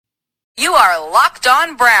You are Locked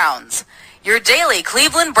On Browns, your daily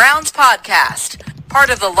Cleveland Browns podcast, part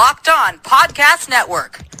of the Locked On Podcast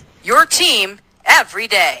Network, your team every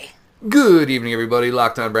day. Good evening, everybody.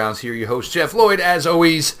 Locked On Browns here, your host, Jeff Lloyd. As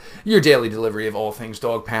always, your daily delivery of all things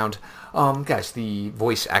Dog Pound. Guys, the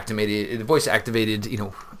voice-activated,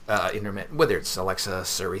 internet, whether it's Alexa,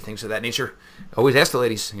 Siri, things of that nature, always ask the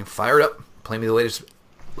ladies, fire it up, play me the latest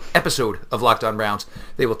episode of Locked On Browns.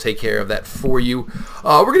 They will take care of that for you.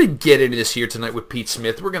 We're going to get into this here tonight with Pete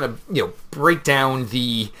Smith. We're going to, break down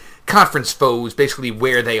the conference foes, basically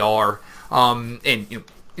where they are, and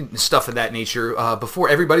stuff of that nature. Before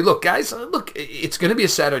everybody, look, guys, it's going to be a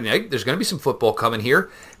Saturday night. There's going to be some football coming here.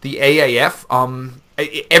 The AAF,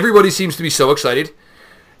 everybody seems to be so excited.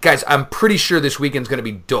 Guys, I'm pretty sure this weekend's going to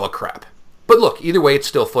be dog crap. But look, either way, it's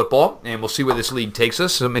still football, and we'll see where this league takes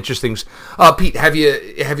us. Some interesting things. Pete, have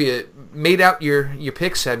you made out your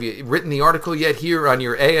picks? Have you written the article yet here on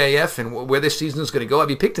your AAF and where this season is going to go? Have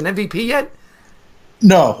you picked an MVP yet?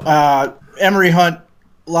 No. Emory Hunt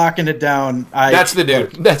locking it down. That's the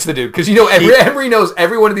dude. That's the dude. Because Emory knows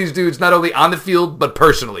every one of these dudes, not only on the field but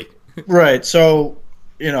personally. Right. So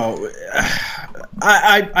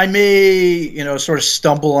I may sort of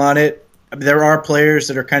stumble on it. I mean, there are players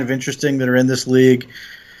that are kind of interesting that are in this league.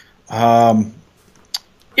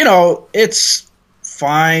 It's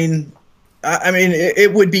fine. I mean,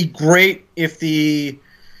 it would be great if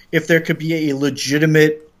there could be a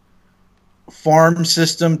legitimate farm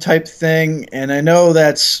system type thing. And I know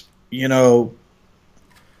that's,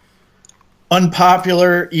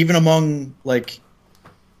 unpopular even among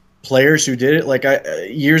players who did it.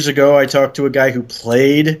 Years ago, I talked to a guy who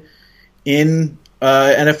played in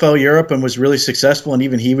NFL Europe and was really successful, and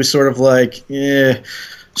even he was sort of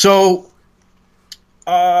So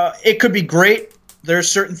it could be great. There are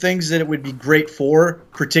certain things that it would be great for,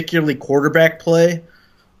 particularly quarterback play.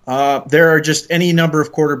 There are just any number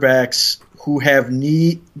of quarterbacks who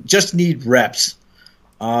just need reps.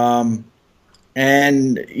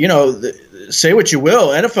 Say what you will,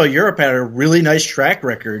 NFL Europe had a really nice track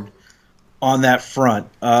record on that front.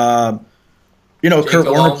 Kurt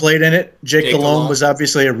Warner played in it. Jake Delhomme was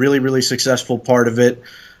obviously a really, really successful part of it.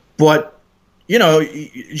 But,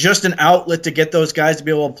 just an outlet to get those guys to be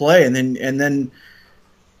able to play. And then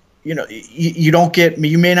you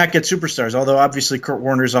may not get superstars, although obviously Kurt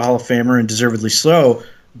Warner is a Hall of Famer and deservedly so.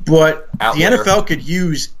 But the NFL could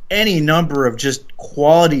use any number of just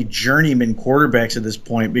quality journeyman quarterbacks at this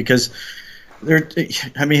point because look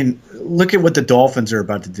at what the Dolphins are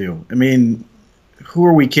about to do. I mean, who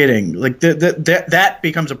are we kidding? That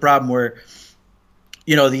becomes a problem where,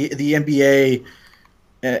 the NBA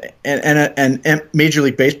and Major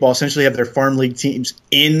League Baseball essentially have their farm league teams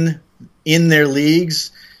in their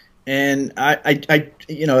leagues. And I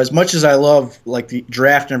as much as I love the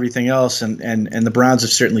draft and everything else, and the Browns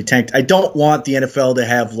have certainly tanked, I don't want the NFL to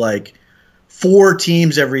have 4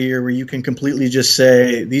 teams every year where you can completely just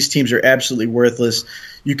say these teams are absolutely worthless.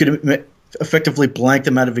 You could effectively blank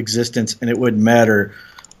them out of existence and it wouldn't matter.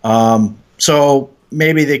 So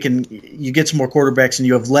maybe you get some more quarterbacks and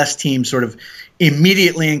you have less teams sort of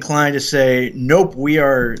immediately inclined to say, nope, we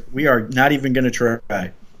are not even going to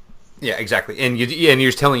try. Yeah, exactly. And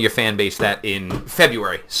you're telling your fan base that in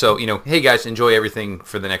February. So, hey guys, enjoy everything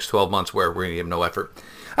for the next 12 months where we're going to give no effort.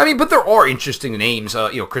 I mean, but there are interesting names.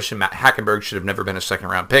 Christian Hackenberg should have never been a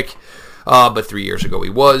second-round pick. But 3 years ago he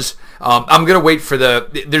was. I'm going to wait for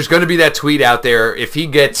there's going to be that tweet out there. If he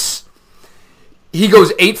goes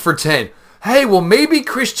 8 for 10. Hey, well, maybe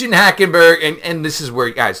Christian Hackenberg, and this is where,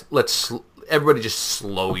 guys, everybody just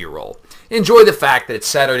slow your roll. Enjoy the fact that it's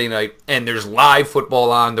Saturday night and there's live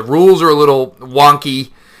football on. The rules are a little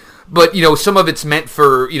wonky, but, some of it's meant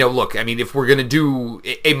for, look, I mean, if we're going to do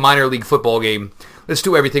a minor league football game, let's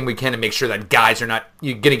do everything we can to make sure that guys are not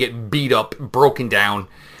going to get beat up, broken down.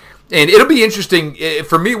 And it'll be interesting.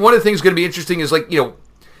 For me, one of the things going to be interesting is,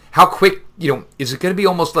 how quick, is it going to be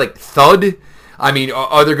almost like thud? I mean,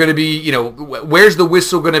 are there going to be, where's the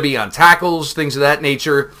whistle going to be on tackles, things of that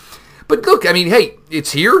nature? But look, I mean, hey,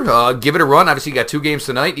 it's here. Give it a run. Obviously, you got 2 games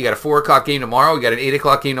tonight. You got a 4 o'clock game tomorrow. You got an 8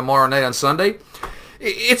 o'clock game tomorrow night on Sunday.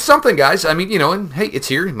 It's something, guys. I mean, and hey, it's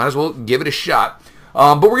here. You might as well give it a shot.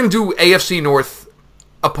 But we're going to do AFC North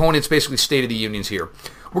opponents, basically State of the Unions here.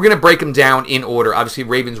 We're going to break them down in order. Obviously,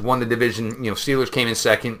 Ravens won the division. Steelers came in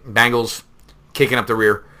second. Bengals kicking up the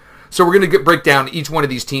rear. So we're going to break down each one of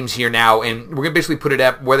these teams here now, and we're going to basically put it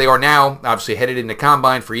at where they are now, obviously headed into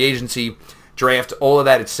combine, free agency, draft, all of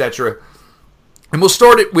that, etc. And we'll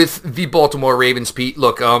start it with the Baltimore Ravens, Pete.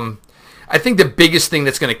 Look, I think the biggest thing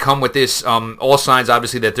that's going to come with this, all signs,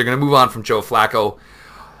 obviously, that they're going to move on from Joe Flacco.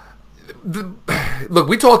 look,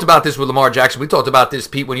 we talked about this with Lamar Jackson. We talked about this,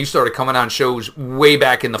 Pete, when you started coming on shows way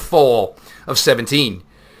back in the fall of 2017.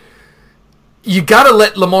 You got to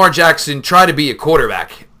let Lamar Jackson try to be a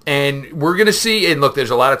quarterback. And we're going to see, and look, there's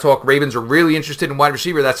a lot of talk. Ravens are really interested in wide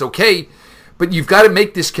receiver. That's okay. But you've got to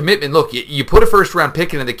make this commitment. Look, you put a first-round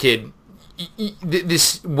pick into the kid.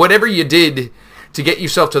 This whatever you did to get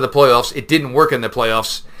yourself to the playoffs, it didn't work in the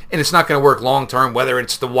playoffs. And it's not going to work long term. Whether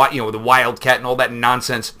it's the Wildcat and all that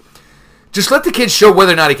nonsense, just let the kid show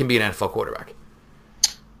whether or not he can be an NFL quarterback.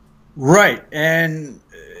 Right, and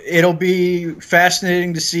it'll be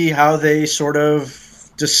fascinating to see how they sort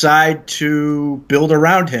of decide to build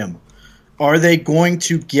around him. Are they going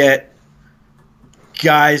to get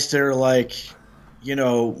guys that are like,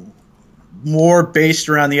 more based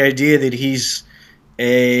around the idea that he's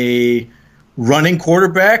a running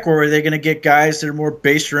quarterback, or are they going to get guys that are more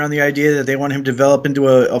based around the idea that they want him to develop into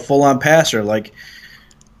a full-on passer? Like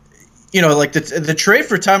the trade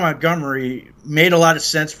for Ty Montgomery made a lot of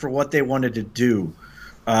sense for what they wanted to do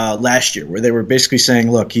last year, where they were basically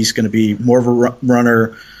saying, look, he's going to be more of a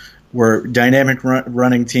runner, we're a dynamic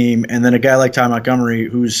running team, and then a guy like Ty Montgomery,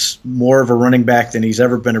 who's more of a running back than he's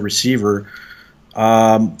ever been a receiver,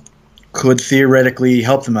 could theoretically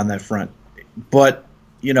help them on that front. But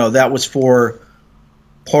that was for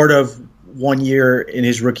part of 1 year in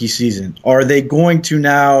his rookie season. Are they going to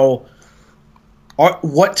now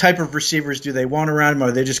what type of receivers do they want around him?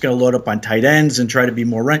 Are they just going to load up on tight ends and try to be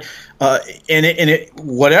more run?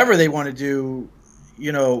 Whatever they want to do,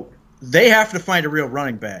 they have to find a real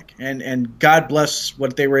running back. And God bless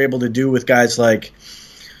what they were able to do with guys like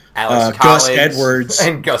Gus Edwards.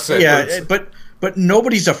 And Gus Edwards. Yeah, but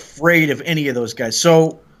nobody's afraid of any of those guys.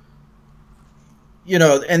 So,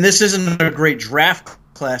 and this isn't a great draft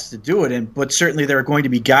class to do it in, but certainly there are going to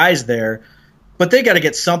be guys there. But they got to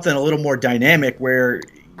get something a little more dynamic where,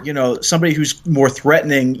 somebody who's more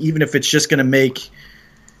threatening, even if it's just going to make,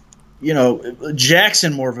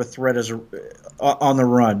 Jackson more of a threat on the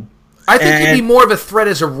run. I think he'd be more of a threat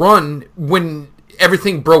as a run when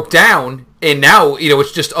everything broke down and now,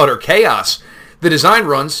 it's just utter chaos. The design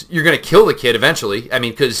runs, you're going to kill the kid eventually. I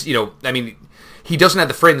mean, because, he doesn't have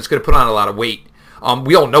the frame that's going to put on a lot of weight.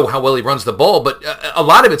 We all know how well he runs the ball, but a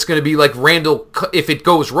lot of it's going to be like Randall, if it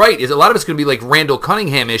goes right, a lot of it's going to be like Randall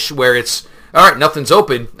Cunningham-ish, where it's, all right, nothing's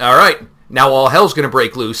open, all right, now all hell's going to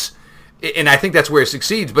break loose. And I think that's where it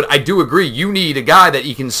succeeds, but I do agree, you need a guy that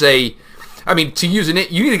you can say, to use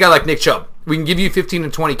it, you need a guy like Nick Chubb. We can give you 15 to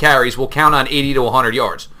 20 carries, we'll count on 80 to 100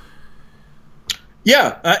 yards.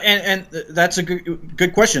 Yeah, and that's a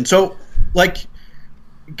good question. So, let's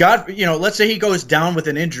say he goes down with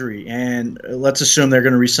an injury, and let's assume they're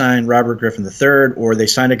going to re-sign Robert Griffin III, or they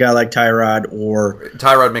sign a guy like Tyrod.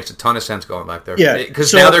 Tyrod makes a ton of sense going back there. Yeah,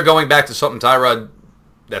 because now they're going back to something Tyrod.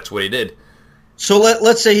 That's what he did. So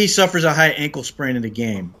let's say he suffers a high ankle sprain in the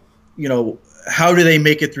game. How do they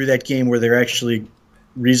make it through that game where they're actually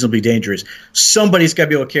reasonably dangerous? Somebody's got to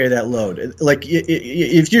be able to carry that load. Like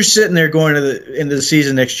if you're sitting there going into the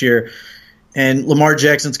season next year, and Lamar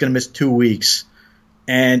Jackson's going to miss 2 weeks.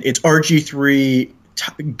 And it's RG3,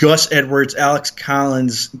 Gus Edwards, Alex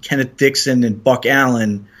Collins, Kenneth Dixon, and Buck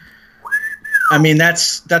Allen.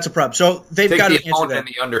 That's a problem. So they've got to answer that.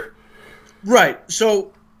 The under. Right.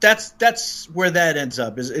 So that's where that ends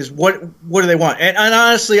up. Is what do they want? And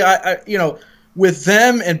honestly, I with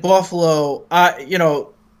them and Buffalo,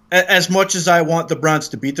 as much as I want the Browns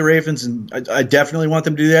to beat the Ravens, and I definitely want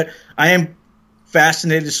them to do that, I am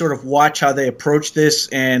fascinated to sort of watch how they approach this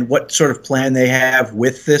and what sort of plan they have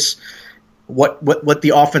with this, what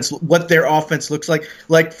their offense looks like.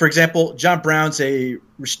 Like, for example, John Brown's an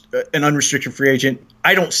unrestricted free agent.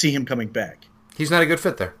 I don't see him coming back. He's not a good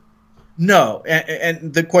fit there. No,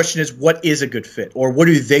 and the question is, what is a good fit, or what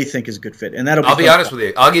do they think is a good fit? And I'll be honest with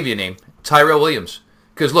you. I'll give you a name: Tyrell Williams.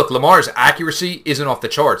 Because look, Lamar's accuracy isn't off the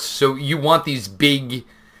charts. So you want these big,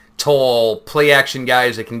 tall, play action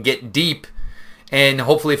guys that can get deep. And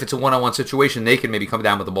hopefully, if it's a one-on-one situation, they can maybe come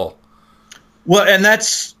down with the ball. Well, and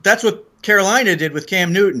that's what Carolina did with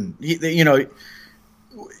Cam Newton.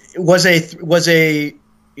 Was 10%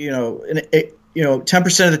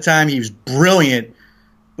 of the time he was brilliant,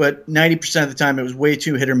 but 90% of the time it was way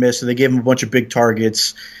too hit or miss. So they gave him a bunch of big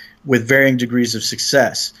targets with varying degrees of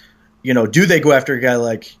success. Do they go after a guy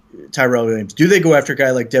like Tyrell Williams? Do they go after a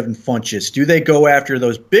guy like Devin Funchess? Do they go after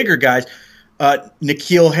those bigger guys?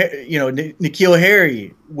 N'Keal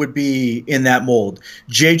Harry would be in that mold.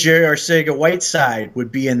 J.J. Arcega-Whiteside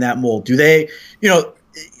would be in that mold. Do they,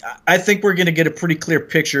 I think we're going to get a pretty clear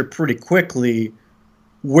picture pretty quickly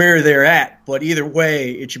where they're at. But either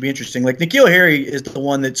way, it should be interesting. Like N'Keal Harry is the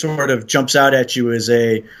one that sort of jumps out at you as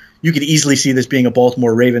a, you could easily see this being a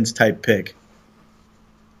Baltimore Ravens type pick.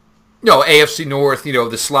 AFC North,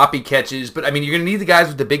 the sloppy catches. But, I mean, you're going to need the guys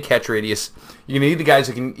with the big catch radius. You're going to need the guys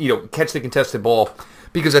that can, catch the contested ball.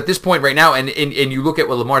 Because at this point right now, and you look at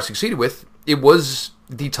what Lamar succeeded with, it was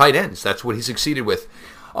the tight ends. That's what he succeeded with.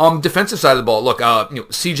 Defensive side of the ball, look,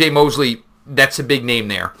 C.J. Mosley, that's a big name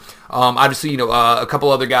there. Obviously, a couple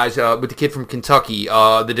other guys with the kid from Kentucky,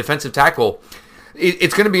 the defensive tackle.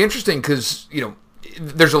 It's going to be interesting because,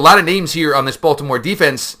 there's a lot of names here on this Baltimore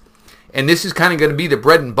defense. And this is kind of going to be the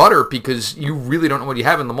bread and butter because you really don't know what you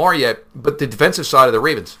have in Lamar yet. But the defensive side of the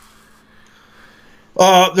Ravens.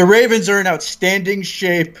 The Ravens are in outstanding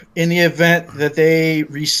shape in the event that they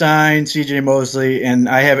re-sign C.J. Mosley, and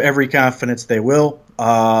I have every confidence they will.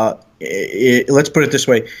 Let's put it this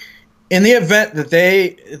way. In the event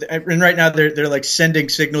that and right now they're like sending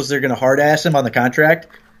signals they're going to hard-ass him on the contract.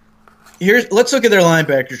 Let's look at their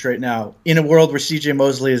linebackers right now in a world where C.J.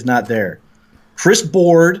 Mosley is not there. Chris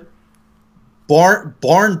Board,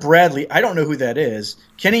 Barn Bradley, I don't know who that is.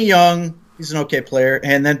 Kenny Young, he's an okay player.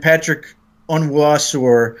 And then Patrick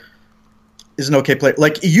Onwuasor is an okay player.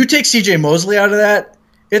 Like, you take C.J. Mosley out of that,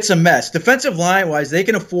 it's a mess. Defensive line-wise, they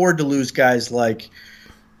can afford to lose guys like,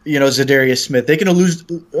 Zadarius Smith. They can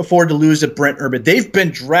afford to lose a Brent Urban. They've been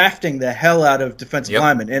drafting the hell out of defensive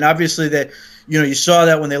linemen. And obviously that, you saw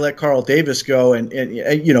that when they let Carl Davis go and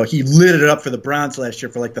he lit it up for the Browns last year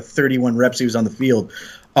for like the 31 reps he was on the field.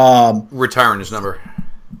 Retiring his number.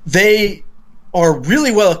 They are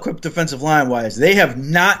really well equipped defensive line wise. They have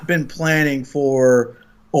not been planning for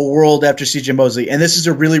a world after C.J. Mosley, and this is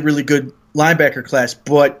a really, really good linebacker class.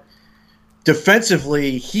 But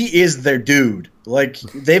defensively, he is their dude. Like,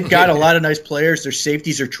 they've got a lot of nice players. Their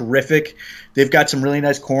safeties are terrific. They've got some really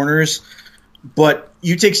nice corners. But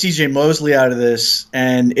you take C.J. Mosley out of this,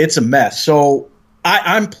 and it's a mess. So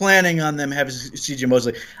I'm planning on them having C.J.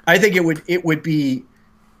 Mosley. I think it would be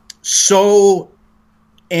so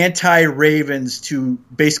anti-Ravens to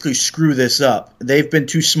basically screw this up. They've been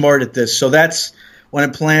too smart at this. So that's what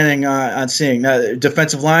I'm planning on seeing. Now,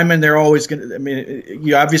 defensive linemen, they're always going to – I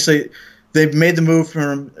mean, obviously they've made the move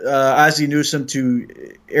from Ozzie Newsome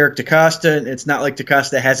to Eric DeCosta. And it's not like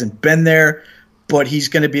DeCosta hasn't been there, but he's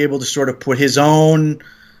going to be able to sort of put his own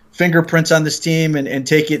fingerprints on this team and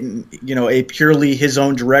take it in, a purely his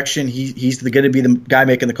own direction. He's going to be the guy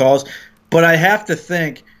making the calls. But I have to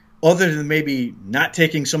think – other than maybe not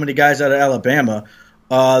taking so many guys out of Alabama,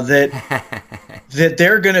 that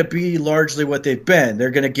they're going to be largely what they've been.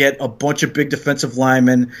 They're going to get a bunch of big defensive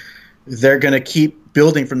linemen. They're going to keep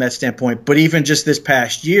building from that standpoint. But even just this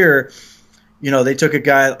past year, they took a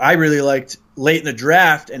guy I really liked late in the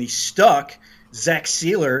draft, and he stuck, Zach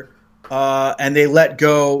Sealer, and they let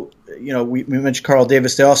go. We mentioned Carl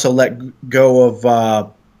Davis. They also let go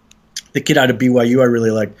of the kid out of BYU I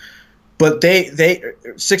really liked. But they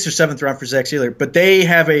 6th or 7th round for Zach Sealer. But they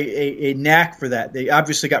have a knack for that. They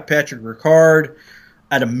obviously got Patrick Ricard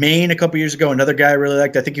out of Maine a couple years ago. Another guy I really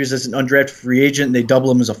liked. I think he was as an undrafted free agent. And they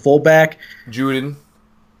double him as a fullback. Judon,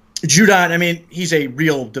 I mean, he's a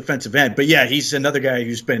real defensive end. But, yeah, he's another guy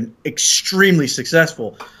who's been extremely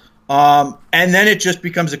successful. And then it just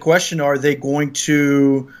becomes a question, are they going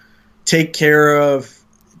to take care of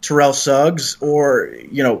Terrell Suggs, or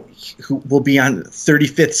who will be on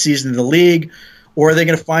 35th season of the league, or are they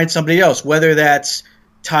going to find somebody else? Whether that's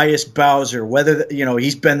Tyus Bowser, whether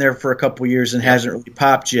he's been there for a couple years and hasn't really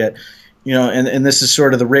popped yet. And this is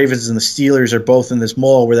sort of the Ravens and the Steelers are both in this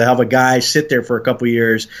mold where they have a guy sit there for a couple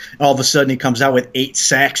years, and all of a sudden he comes out with 8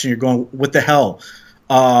 sacks, and you're going, what the hell?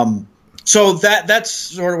 So that's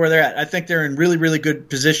sort of where they're at. I think they're in really, really good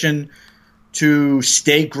position to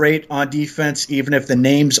stay great on defense, even if the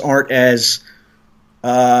names aren't as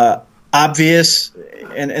obvious,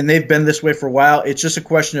 and they've been this way for a while. It's just a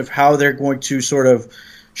question of how they're going to sort of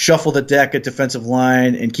shuffle the deck at defensive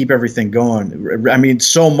line and keep everything going. I mean,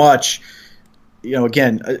 so much,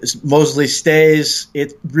 again, Mosley stays.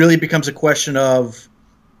 It really becomes a question of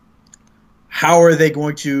how are they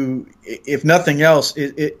going to, if nothing else,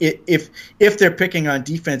 if they're picking on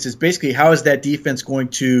defenses, basically how is that defense going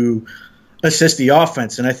to assist the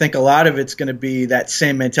offense? And I think a lot of it's going to be that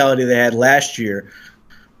same mentality they had last year.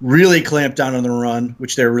 Really clamp down on the run,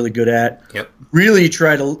 which they're really good at. Yep. Really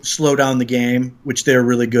try to slow down the game, which they're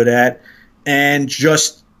really good at. And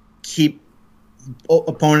just keep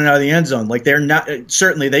opponent out of the end zone. Like, they're not –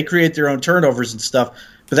 certainly they create their own turnovers and stuff,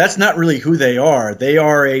 but that's not really who they are. They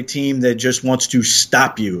are a team that just wants to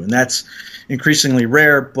stop you, and that's increasingly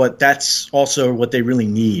rare, but that's also what they really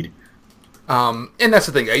need. And that's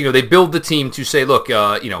the thing. They build the team to say, look,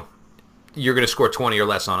 you're going to score 20 or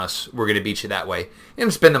less on us. We're going to beat you that way. And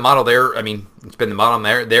it's been the model there. I mean, it's been the model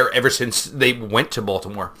there ever since they went to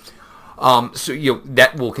Baltimore. So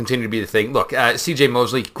that will continue to be the thing. Look, C.J.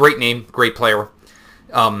 Mosley, great name, great player.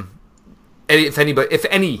 If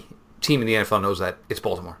any team in the NFL knows that, it's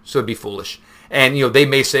Baltimore. So it'd be foolish. And they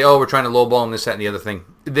may say, "Oh, we're trying to lowball him, this, that, and the other thing."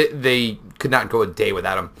 They could not go a day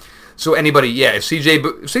without him. So anybody, if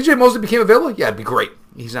C.J. Mosley became available, it'd be great.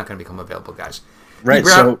 He's not going to become available, guys. Right.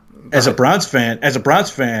 So as a Browns fan,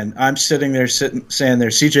 I'm sitting there saying,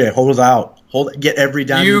 "CJ, hold out, get every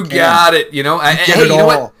dime you can. Got it. Get it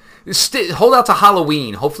all. Hold out to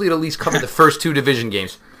Halloween. Hopefully, it'll at least cover the first 2 division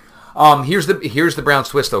games." Here's the Browns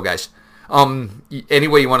twist, though, guys. Any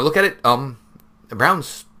way you want to look at it, the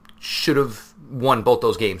Browns should have won both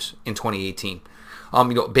those games in 2018.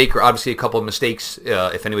 Baker, obviously a couple of mistakes.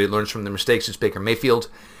 If anybody learns from their mistakes, it's Baker Mayfield.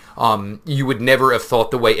 You would never have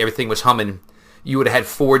thought the way everything was humming, you would have had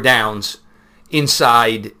 4 downs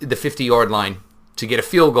inside the 50-yard line to get a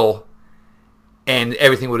field goal, and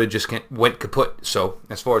everything would have just went kaput. So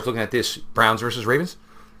as far as looking at this, Browns versus Ravens,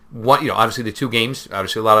 obviously the 2 games,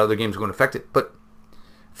 obviously a lot of other games are going to affect it, but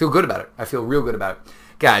I feel good about it. I feel real good about it.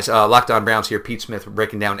 Guys, Locked On Browns here, Pete Smith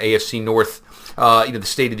breaking down AFC North, the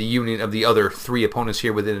state of the union of the other 3 opponents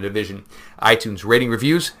here within the division. iTunes rating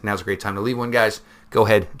reviews. Now's a great time to leave one, guys. Go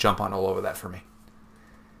ahead, jump on all over that for me.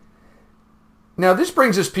 Now, this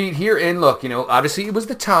brings us, Pete, here, and look, obviously it was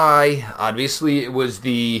the tie. Obviously it was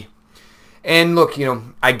and look,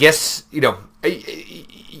 I guess,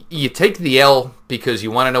 you take the L because you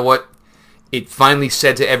want to know what? It finally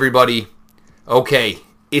said to everybody, okay,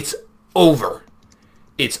 it's over.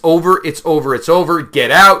 It's over, it's over, it's over. Get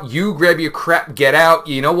out. You grab your crap, get out.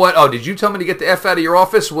 You know what? Oh, did you tell me to get the F out of your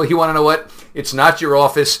office? Well, you want to know what? It's not your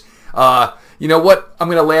office. You know what? I'm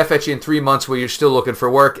going to laugh at you in 3 months where you're still looking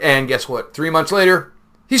for work. And guess what? 3 months later,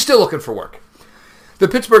 he's still looking for work. The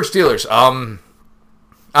Pittsburgh Steelers.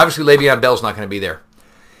 Obviously, Le'Veon Bell's not going to be there.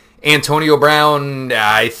 Antonio Brown,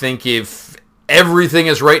 I think if everything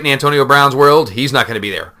is right in Antonio Brown's world, he's not going to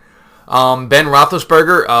be there. Ben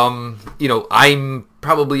Roethlisberger, I'm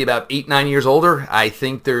probably about 8-9 years older. I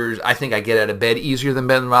think I get out of bed easier than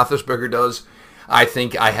Ben Roethlisberger does. I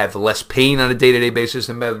think I have less pain on a day-to-day basis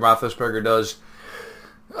than Ben Roethlisberger does.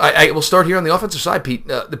 I will start here on the offensive side, Pete.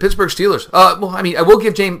 The Pittsburgh Steelers. I will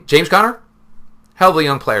give James Conner, hell of a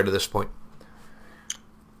young player to this point.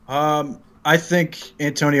 I think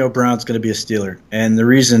Antonio Brown's going to be a Steeler, and the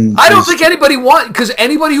reason I don't think anybody because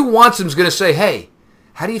anybody who wants him is going to say, "Hey,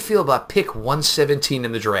 how do you feel about pick 117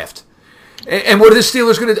 in the draft?" And what are the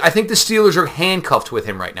Steelers going to do? I think the Steelers are handcuffed with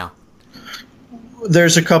him right now.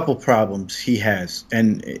 There's a couple problems he has.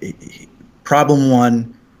 And problem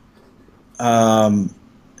one,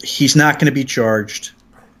 he's not going to be charged.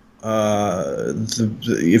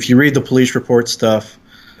 If you read the police report stuff,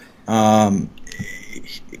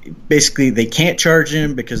 basically they can't charge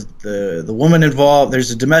him because the woman involved,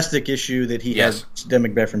 there's a domestic issue that he has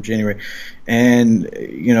stemming back from January. And,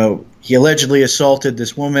 he allegedly assaulted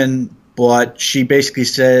this woman, but she basically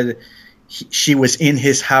said she was in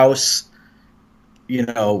his house,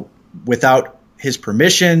 without his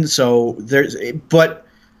permission. So but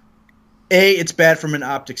A, it's bad from an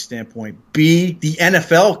optics standpoint. B, the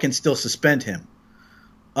NFL can still suspend him.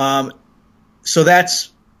 So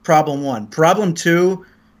that's problem one. Problem two,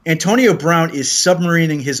 Antonio Brown is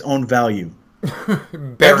submarining his own value.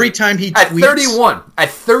 Every time he tweets. At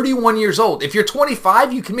 31 years old. If you're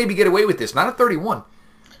 25, you can maybe get away with this. Not at 31.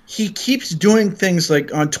 He keeps doing things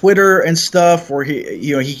like on Twitter and stuff where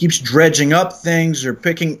he keeps dredging up things or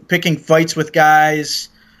picking fights with guys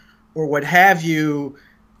or what have you.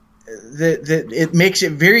 That it makes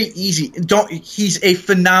it very easy. He's a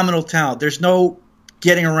phenomenal talent. There's no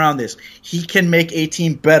getting around this. He can make a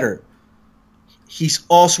team better. He's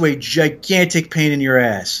also a gigantic pain in your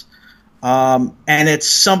ass. And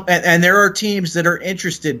there are teams that are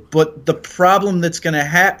interested, but the problem that's going to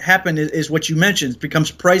happen is what you mentioned. It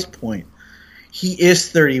becomes price point. He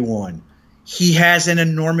is 31. He has an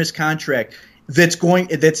enormous contract that's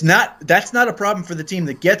not a problem for the team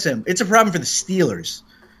that gets him. It's a problem for the Steelers.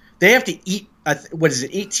 They have to eat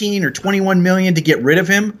 18 or 21 million to get rid of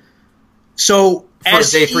him. So for a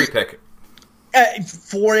day 3 pick.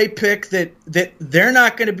 For a pick that they're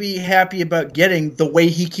not going to be happy about getting the way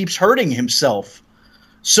he keeps hurting himself.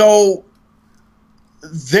 So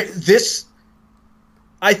this,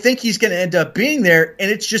 I think he's going to end up being there, and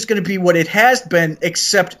it's just going to be what it has been,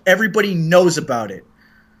 except everybody knows about it.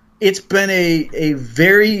 It's been a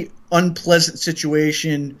very unpleasant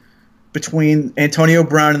situation between Antonio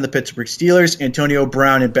Brown and the Pittsburgh Steelers, Antonio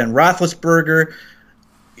Brown and Ben Roethlisberger.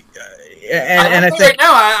 And I think right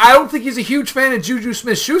now, I don't think he's a huge fan of Juju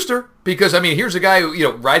Smith-Schuster because, I mean, here's a guy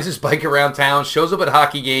who, rides his bike around town, shows up at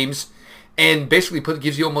hockey games, and basically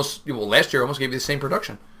gives you almost, last year almost gave you the same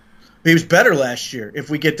production. He was better last year if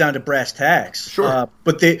we get down to brass tacks. Sure.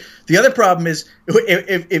 But the other problem is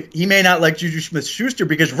if he may not like Juju Smith-Schuster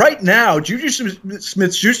because right now Juju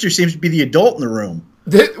Smith-Schuster seems to be the adult in the room.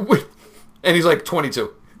 And he's like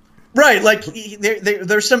 22. Right. Like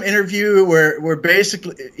there's some interview where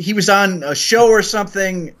basically he was on a show or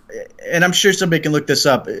something, and I'm sure somebody can look this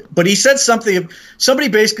up. But he said something. Somebody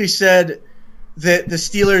basically said that the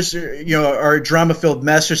Steelers are a drama-filled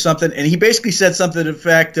mess or something, and he basically said something to the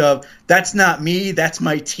effect of, "That's not me, that's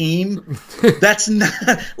my team." That's not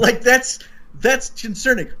like that's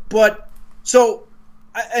concerning. But so,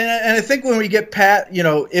 and I think when we get past,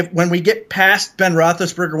 when we get past Ben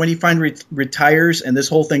Roethlisberger, when he finally retires, and this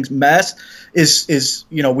whole thing's mess is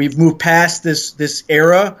we've moved past this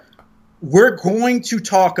era, we're going to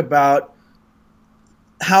talk about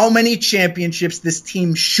how many championships this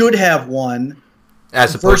team should have won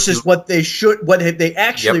versus what they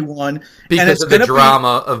actually won. Because and it's of the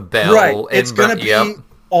drama of Bell. Right. And it's going to be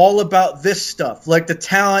all about this stuff. Like the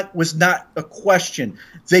talent was not a question.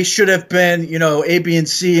 They should have been, A, B, and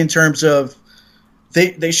C in terms of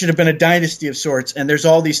they should have been a dynasty of sorts. And there's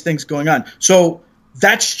all these things going on. So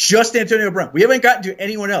that's just Antonio Brown. We haven't gotten to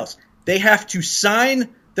anyone else. They have to sign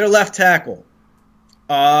their left tackle.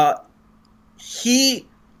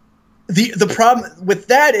 The problem with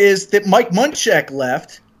that is that Mike Munchak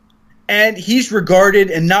left, and he's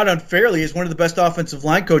regarded, and not unfairly, as one of the best offensive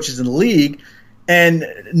line coaches in the league. And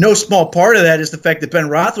no small part of that is the fact that Ben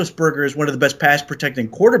Roethlisberger is one of the best pass-protecting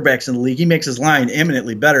quarterbacks in the league. He makes his line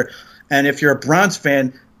eminently better. And if you're a Browns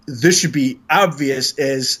fan, this should be obvious,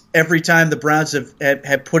 as every time the Browns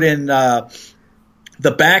have put in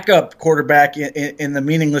the backup quarterback in the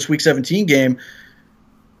meaningless Week 17 game,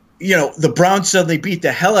 the Browns suddenly beat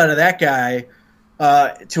the hell out of that guy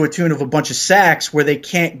to a tune of a bunch of sacks where they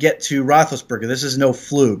can't get to Roethlisberger. This is no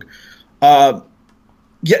fluke.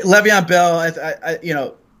 Le'Veon Bell,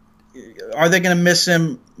 are they going to miss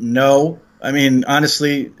him? No. I mean,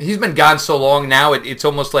 honestly, he's been gone so long now. It's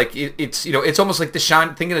almost like it's almost like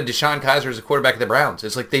thinking of Deshaun Kaiser as a quarterback of the Browns.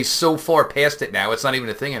 It's like they so far past it now. It's not even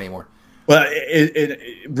a thing anymore. Well,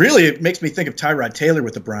 it makes me think of Tyrod Taylor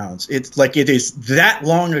with the Browns. It's like it is that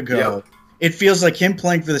long ago. Yep. It feels like him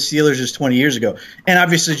playing for the Steelers is 20 years ago. And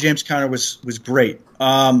obviously James Conner was great.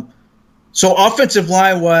 So offensive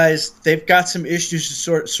line-wise, they've got some issues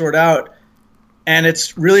to sort out. And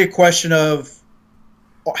it's really a question of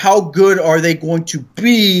how good are they going to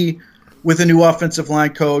be with a new offensive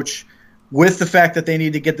line coach, with the fact that they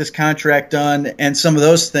need to get this contract done and some of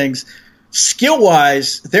those things.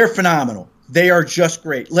 Skill-wise, they're phenomenal. They are just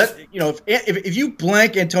great. If you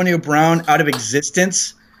blank Antonio Brown out of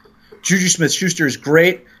existence, Juju Smith-Schuster is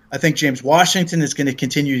great. I think James Washington is going to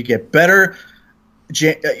continue to get better.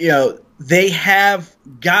 They have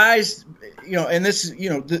guys, and this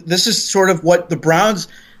is sort of what the Browns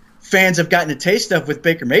fans have gotten a taste of with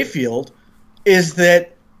Baker Mayfield, is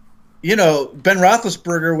that Ben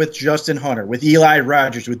Roethlisberger with Justin Hunter, with Eli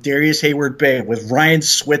Rogers, with Darius Hayward-Bay, with Ryan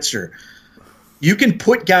Switzer. You can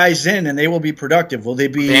put guys in and they will be productive. Will they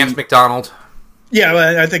be Vance McDonald? Yeah,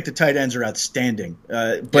 well, I think the tight ends are outstanding.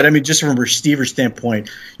 But I mean, just from a receiver standpoint,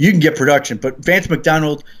 you can get production. But Vance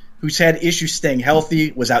McDonald, who's had issues staying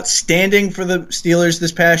healthy, was outstanding for the Steelers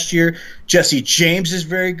this past year. Jesse James is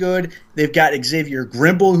very good. They've got Xavier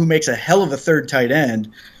Grimble, who makes a hell of a third tight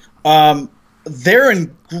end. They're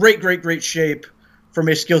in great shape from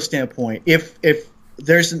a skill standpoint. If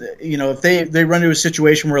there's, if they run into a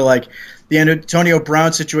situation where, like, the Antonio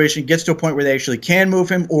Brown situation gets to a point where they actually can move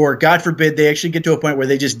him, or God forbid they actually get to a point where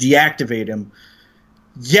they just deactivate him,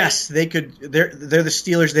 yes, they could. They're the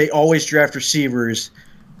Steelers. They always draft receivers,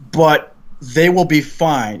 but they will be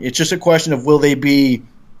fine. It's just a question of, will they be,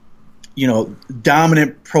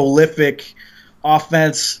 dominant, prolific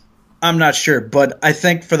offense? I'm not sure, but I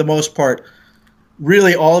think for the most part,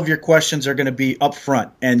 really all of your questions are going to be up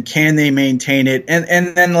front, and can they maintain it?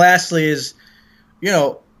 And then lastly is,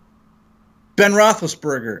 Ben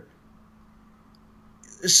Roethlisberger.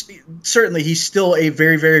 Certainly, he's still a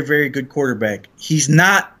very, very, very good quarterback. He's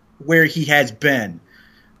not where he has been.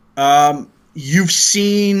 You've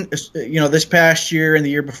seen, this past year and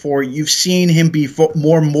the year before, you've seen him be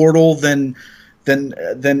more mortal than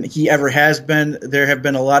he ever has been. There have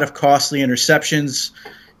been a lot of costly interceptions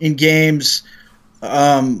in games.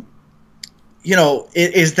 Is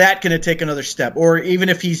that going to take another step? Or even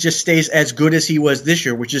if he just stays as good as he was this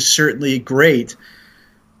year, which is certainly great,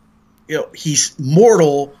 he's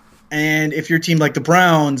mortal. And if you're a team like the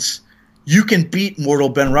Browns, you can beat mortal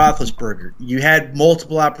Ben Roethlisberger. You had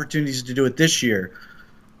multiple opportunities to do it this year.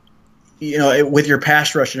 With your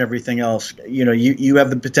pass rush and everything else, you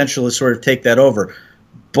have the potential to sort of take that over.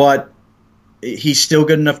 But he's still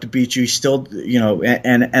good enough to beat you. He's still,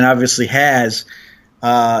 and obviously has.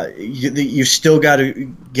 You've still got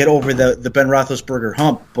to get over the Ben Roethlisberger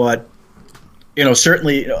hump. But,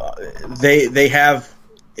 certainly they have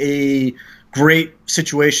a great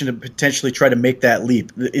situation to potentially try to make that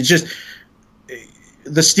leap. It's just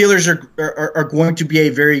the Steelers are going to be a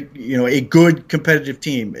very a good competitive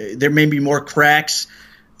team. There may be more cracks.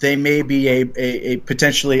 They may be a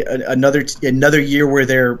potentially another year where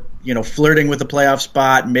they're flirting with the playoff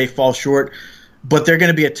spot and may fall short, but they're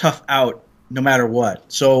going to be a tough out no matter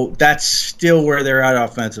what. So that's still where they're at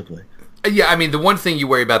offensively. Yeah, I mean the one thing you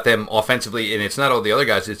worry about them offensively, and it's not all the other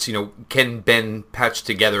guys. It's can Ben patch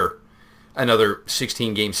together another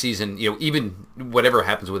 16-game season? Even whatever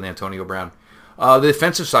happens with Antonio Brown. The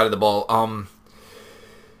defensive side of the ball,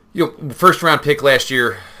 first round pick last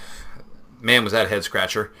year, man, was that a head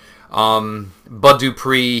scratcher. Bud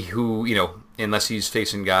Dupree, who, unless he's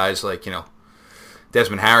facing guys like,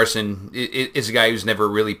 Desmond Harrison, is a guy who's never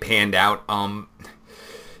really panned out.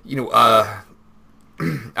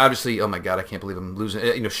 Obviously, oh my God, I can't believe I'm losing.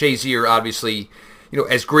 Shazier, obviously,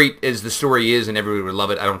 as great as the story is and everybody would love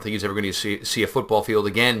it, I don't think he's ever going to see a football field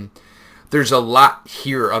again. There's a lot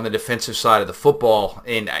here on the defensive side of the football,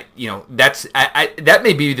 and that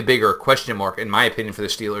may be the bigger question mark, in my opinion, for the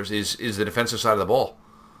Steelers is the defensive side of the ball.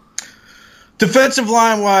 Defensive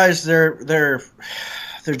line wise, they're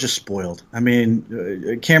just spoiled. I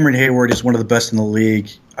mean, Cameron Hayward is one of the best in the league.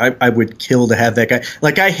 I would kill to have that guy.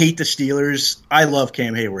 Like, I hate the Steelers. I love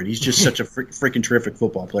Cam Hayward. He's just such a freaking terrific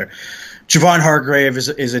football player. Javon Hargrave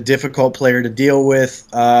is a difficult player to deal with,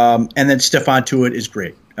 and then Stephon Tuitt is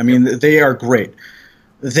great. I mean, they are great.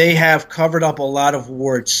 They have covered up a lot of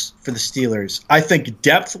warts for the Steelers. I think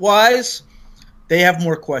depth-wise, they have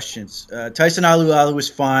more questions. Tyson Alualu is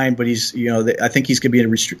fine, but he's I think he's going to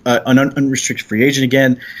be an unrestricted free agent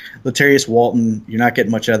again. Latarius Walton, you're not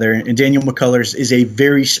getting much out there, and Daniel McCullers is a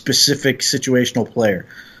very specific situational player.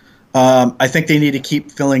 I think they need to keep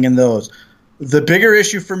filling in those. The bigger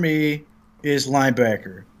issue for me is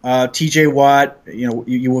linebacker. T.J. Watt,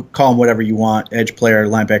 you will call him whatever you want, edge player,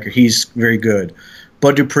 linebacker. He's very good.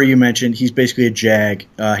 Bud Dupree, you mentioned, he's basically a jag.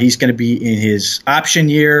 He's going to be in his option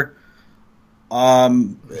year. He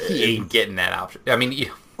ain't getting that option. I mean,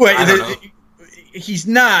 he's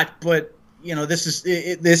not. But this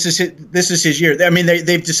is his year. I mean,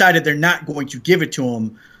 they've decided they're not going to give it to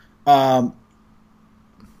him.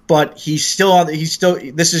 But he's still.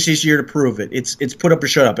 This is his year to prove it. It's put up or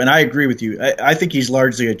shut up. And I agree with you. I think he's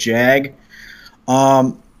largely a jag.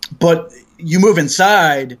 But you move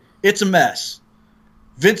inside, it's a mess.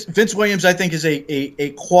 Vince Williams, I think, is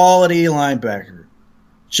a quality linebacker.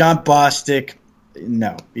 John Bostic,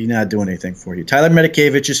 no, he's not doing anything for you. Tyler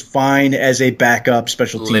Medikevich is fine as a backup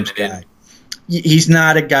special teams guy. He's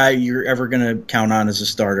not a guy you're ever going to count on as a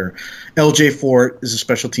starter. LJ Fort is a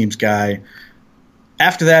special teams guy.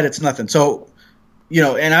 After that, it's nothing. So,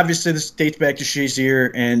 and obviously this dates back to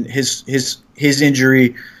Shazier and his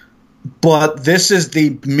injury. But this is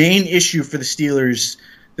the main issue for the Steelers,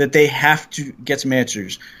 that they have to get some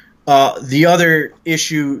answers. The other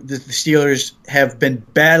issue that the Steelers have been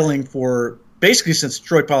battling for basically since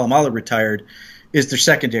Troy Polamalu retired is their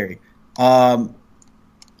secondary.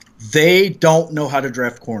 They don't know how to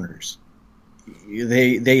draft corners.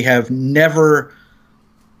 They have never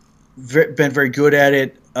been very good at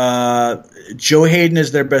it. Joe Hayden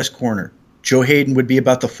is their best corner. Joe Hayden would be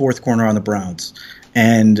about the fourth corner on the Browns.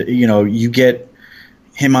 And, you get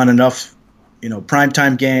him on enough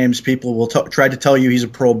primetime games, people will try to tell you he's a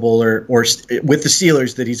Pro Bowler, or with the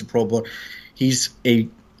Steelers that he's a Pro Bowler. He's a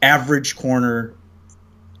average corner,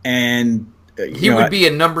 and he would be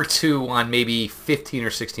a number 2 on maybe 15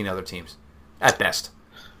 or 16 other teams at best.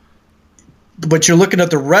 But you're looking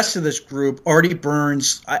at the rest of this group. Artie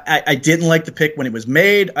Burns, I didn't like the pick when it was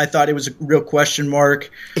made. I thought it was a real question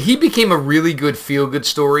mark. He became a really good feel-good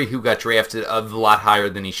story who got drafted a lot higher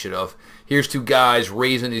than he should have. Here's two guys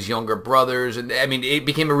raising his younger brothers. And I mean, it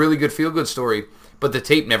became a really good feel-good story, but the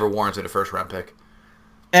tape never warranted a first-round pick.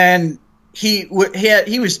 And he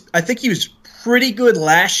was, I think he was pretty good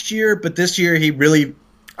last year, but this year he really...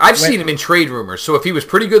 I've seen him in trade rumors. So if he was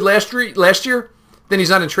pretty good last year, then he's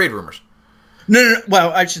not in trade rumors. No.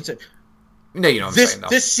 Well, I should say... No, you know what I'm saying, though.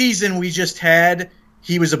 This season we just had,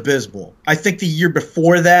 he was abysmal. I think the year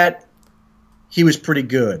before that, he was pretty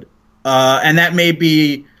good. And that may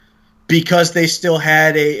be because they still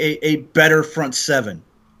had a better front seven.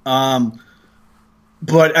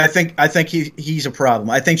 but I think he's a problem.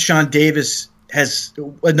 I think Sean Davis has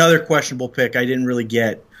another questionable pick I didn't really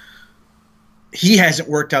get. He hasn't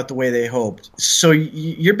worked out the way they hoped. So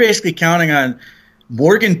you're basically counting on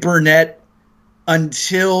Morgan Burnett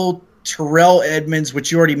until Terrell Edmonds,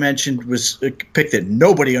 which you already mentioned, was a pick that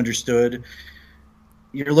nobody understood.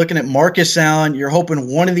 You're looking at Marcus Allen. You're hoping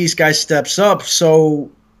one of these guys steps up.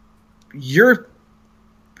 So you're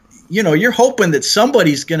hoping that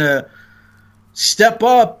somebody's going to step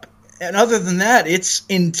up. And other than that, it's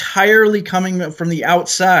entirely coming from the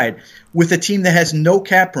outside with a team that has no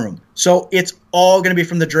cap room. So it's all going to be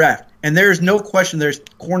from the draft. And there's no question there's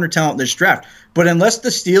corner talent in this draft. But unless the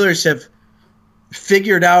Steelers have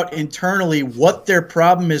figured out internally what their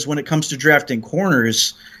problem is when it comes to drafting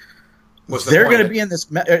corners, they're going to be in this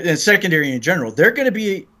in secondary in general. They're going to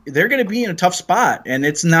be in a tough spot, and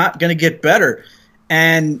it's not going to get better.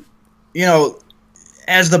 And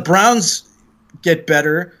as the Browns get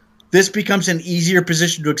better, this becomes an easier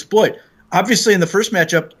position to exploit. Obviously, in the first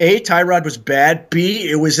matchup, A, Tyrod was bad. B,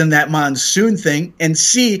 it was in that monsoon thing. And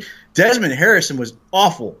C, Desmond Harrison was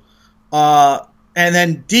awful. And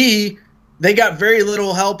then D, they got very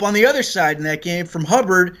little help on the other side in that game from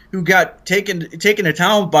Hubbard, who got taken to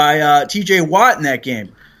town by T.J. Watt in that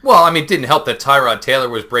game. Well, I mean, it didn't help that Tyrod Taylor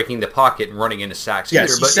was breaking the pocket and running into sacks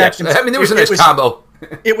either. But yes, I mean, there was a nice combo.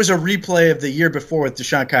 It was a replay of the year before with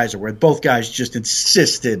DeShone Kizer, where both guys just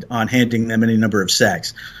insisted on handing them any number of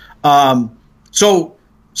sacks. So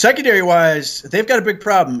secondary-wise, they've got a big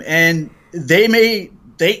problem, and they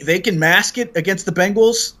can mask it against the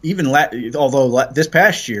Bengals. Although this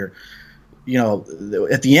past year,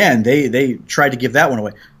 at the end they tried to give that one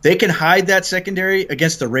away. They can hide that secondary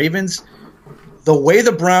against the Ravens. The way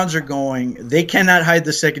the Browns are going, they cannot hide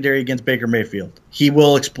the secondary against Baker Mayfield. He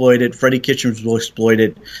will exploit it. Freddie Kitchens will exploit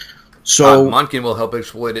it. So Monken will help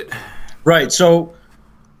exploit it. Right. So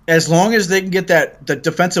as long as they can get the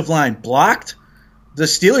defensive line blocked, the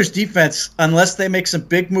Steelers' defense, unless they make some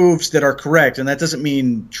big moves that are correct, and that doesn't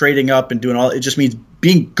mean trading up and doing all. It just means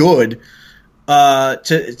being good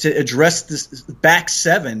to address this back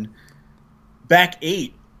 7, back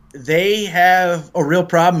 8. They have a real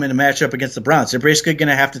problem in a matchup against the Browns. They're basically going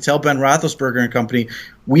to have to tell Ben Roethlisberger and company,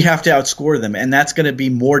 we have to outscore them, and that's going to be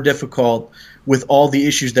more difficult with all the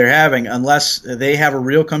issues they're having unless they have a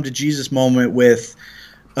real come-to-Jesus moment with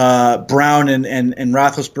Brown and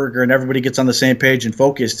Roethlisberger, and everybody gets on the same page and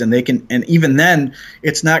focused, and they can. And even then,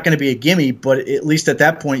 it's not going to be a gimme, but at least at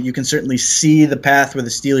that point, you can certainly see the path where the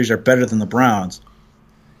Steelers are better than the Browns.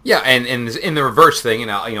 Yeah, and in the reverse thing, and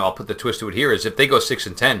I'll put the twist to it here, is if they go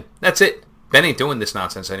 6-10, that's it. Ben ain't doing this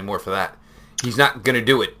nonsense anymore for that. He's not going to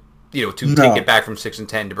do it, take it back from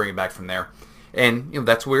 6-10 to bring it back from there. And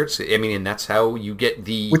that's where it's. I mean, and that's how you get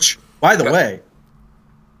the. Which, by the way,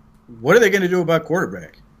 what are they going to do about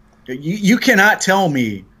quarterback? You cannot tell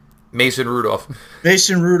me Mason Rudolph,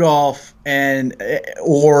 and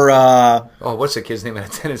what's the kid's name out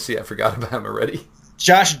of Tennessee? I forgot about him already.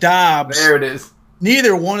 Josh Dobbs. There it is.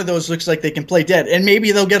 Neither one of those looks like they can play dead. And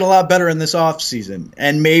maybe they'll get a lot better in this offseason.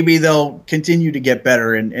 And maybe they'll continue to get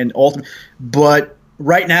better and ultimately. But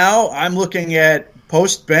right now, I'm looking at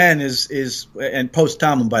post Ben and post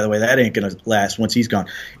Tomlin, by the way, that ain't going to last once he's gone,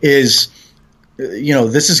 this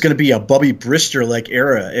is going to be a Bubby Brister-like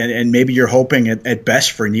era. And maybe you're hoping at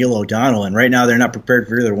best for Neil O'Donnell. And right now, they're not prepared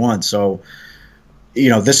for either one. So,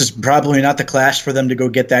 this is probably not the class for them to go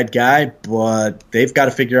get that guy, but they've got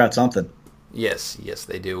to figure out something. Yes,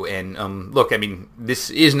 they do. And look, I mean, this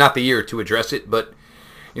is not the year to address it, but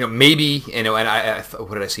maybe and I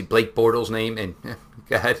what did I see? Blake Bortles' name, and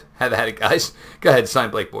go ahead, have at it, guys. Go ahead,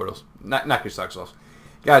 sign Blake Bortles. Knock your socks off,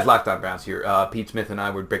 guys. Locked On Browns here. Pete Smith and I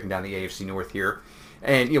were breaking down the AFC North here,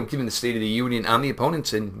 and giving the state of the union on the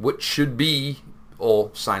opponents and what should be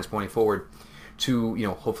all signs pointing forward to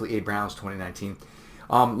hopefully a Browns 2019.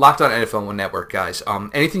 Locked On NFL One Network, guys.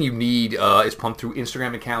 Anything you need is pumped through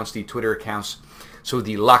Instagram accounts, the Twitter accounts. So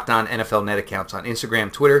the Locked On NFL Net accounts on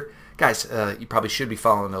Instagram, Twitter. Guys, you probably should be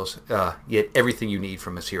following those. You get everything you need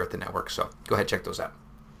from us here at the network. So go ahead, check those out.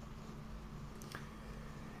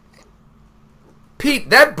 Pete,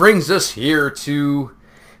 that brings us here to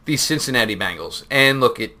the Cincinnati Bengals. And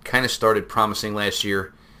look, it kind of started promising last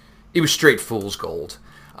year. It was straight fool's gold.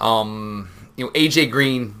 A.J.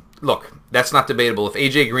 Green... Look, that's not debatable. If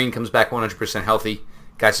A.J. Green comes back 100% healthy,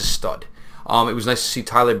 guy's a stud. It was nice to see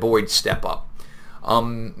Tyler Boyd step up.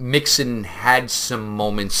 Mixon had some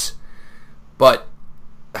moments, but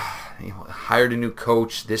hired a new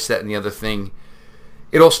coach, this, that, and the other thing.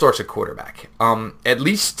 It all starts at quarterback. At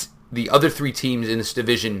least the other 3 teams in this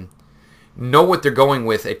division know what they're going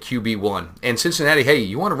with at QB1. And Cincinnati, hey,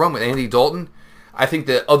 you want to run with Andy Dalton? I think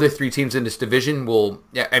the other 3 teams in this division will,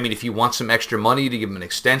 if you want some extra money to give them an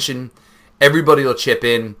extension, everybody will chip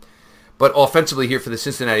in. But offensively here for the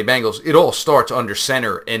Cincinnati Bengals, it all starts under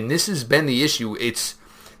center, and this has been the issue.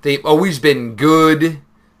 They've always been good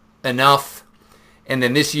enough, and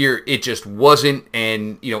then this year it just wasn't.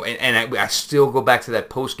 And I still go back to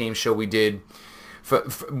that post-game show we did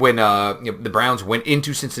when the Browns went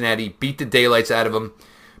into Cincinnati, beat the daylights out of them.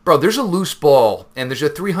 Bro, there's a loose ball, and there's a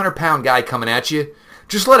 300-pound guy coming at you.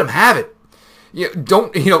 Just let him have it.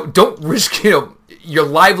 Don't risk your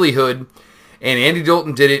livelihood. And Andy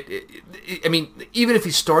Dalton did it. Even if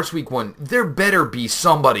he starts week 1, there better be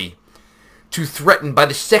somebody to threaten by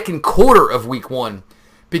the second quarter of week 1.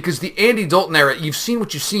 Because the Andy Dalton era, you've seen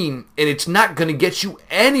what you've seen, and it's not going to get you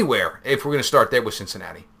anywhere if we're going to start there with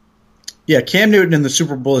Cincinnati. Yeah, Cam Newton in the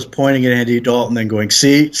Super Bowl is pointing at Andy Dalton and going,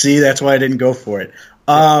 see, that's why I didn't go for it.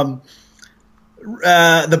 The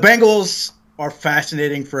Bengals are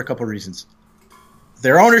fascinating for a couple reasons.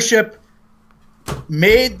 Their ownership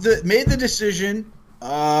made the decision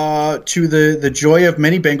to the joy of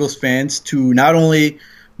many Bengals fans to not only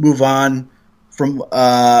move on from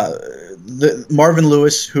the Marvin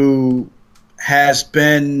Lewis, who has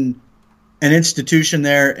been an institution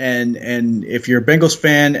there, and if you're a Bengals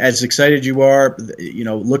fan, as excited you are,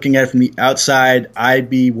 looking at it from the outside, I'd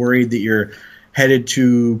be worried that you're headed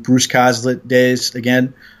to Bruce Coslett days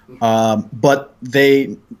again. But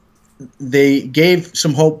they gave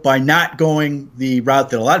some hope by not going the route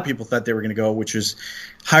that a lot of people thought they were going to go, which was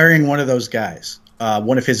hiring one of those guys,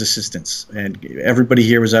 one of his assistants. And everybody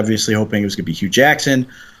here was obviously hoping it was going to be Hugh Jackson.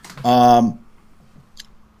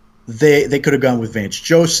 They could have gone with Vance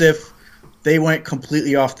Joseph. They went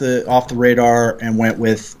completely off the radar and went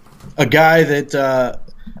with a guy that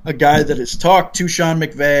has talked to Sean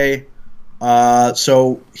McVay.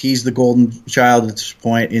 So he's the golden child at this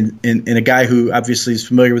point, in a guy who obviously is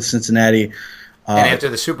familiar with Cincinnati. And after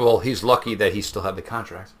the Super Bowl, he's lucky that he still had the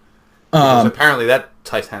contract. Because apparently that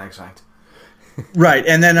Titanic sank. Right,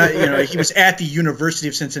 and then he was at the University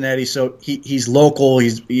of Cincinnati, so he's local.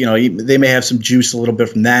 They may have some juice a little bit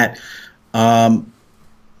from that.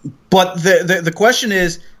 But the question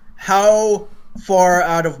is, how far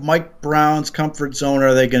out of Mike Brown's comfort zone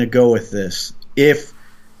are they going to go with this? If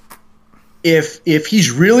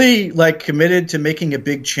he's really committed to making a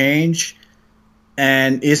big change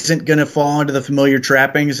and isn't going to fall into the familiar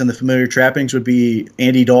trappings, and the familiar trappings would be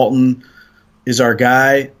Andy Dalton is our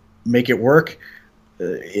guy, make it work.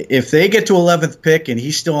 If they get to 11th pick and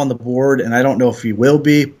he's still on the board, and I don't know if he will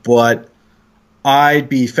be, but I'd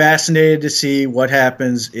be fascinated to see what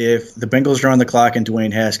happens if the Bengals are on the clock and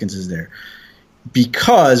Dwayne Haskins is there.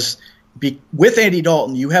 Because with Andy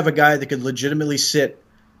Dalton, you have a guy that could legitimately could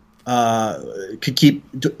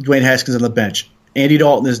keep Dwayne Haskins on the bench. Andy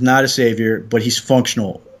Dalton is not a savior, but he's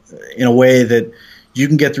functional in a way that you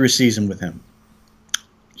can get through a season with him.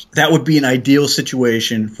 That would be an ideal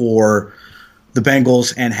situation for the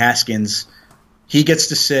Bengals and Haskins. He gets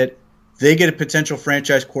to sit. They get a potential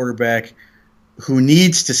franchise quarterback who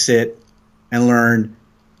needs to sit and learn,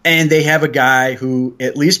 and they have a guy who,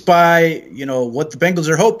 at least by what the Bengals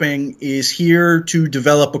are hoping, is here to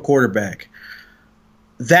develop a quarterback.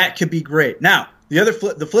 That could be great. Now,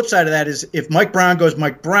 the flip side of that is, if Mike Brown goes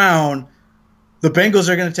Mike Brown, the Bengals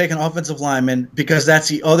are going to take an offensive lineman, because that's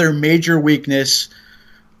the other major weakness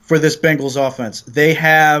for this Bengals offense. They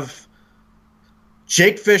have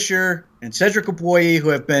Jake Fisher and Cedric Ogbuehi, who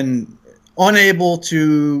have been unable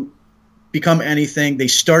to become anything. They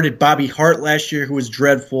started Bobby Hart last year, who was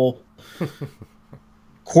dreadful.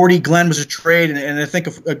 Cordy Glenn was a trade, and I think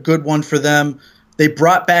a good one for them. They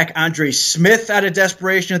brought back Andre Smith out of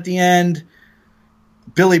desperation at the end.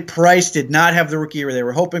 Billy Price did not have the rookie year they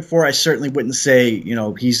were hoping for. I certainly wouldn't say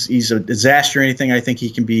he's a disaster or anything. I think he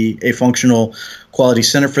can be a functional quality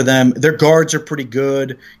center for them. Their guards are pretty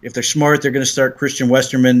good. If they're smart, they're going to start Christian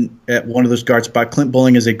Westerman at one of those guard spots. Clint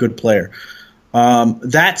Bowling is a good player.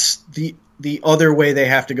 That's the other way they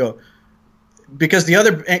have to go, because the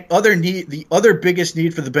other biggest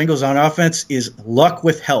need for the Bengals on offense is luck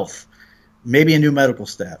with health, maybe a new medical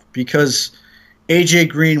staff, because AJ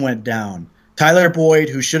Green went down. Tyler Boyd,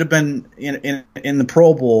 who should have been in the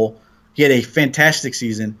Pro Bowl, he had a fantastic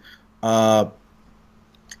season, went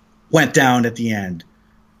down at the end.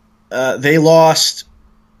 They lost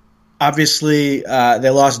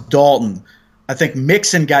Dalton. I think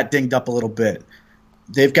Mixon got dinged up a little bit.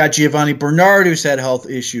 They've got Giovanni Bernard, who's had health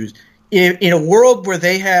issues. In a world where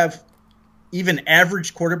they have even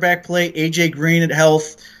average quarterback play, AJ Green at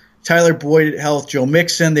health, Tyler Boyd at health, Joe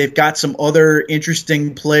Mixon, they've got some other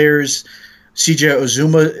interesting players. CJ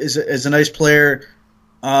Uzomah is a nice player.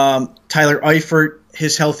 Tyler Eifert,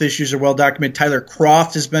 his health issues are well documented. Tyler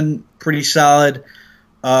Kroft has been pretty solid.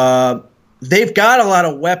 They've got a lot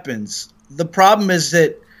of weapons. The problem is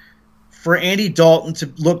that for Andy Dalton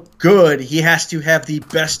to look good, he has to have the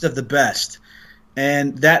best of the best.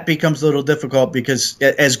 And that becomes a little difficult because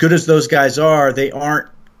as good as those guys are, they aren't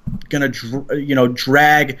going to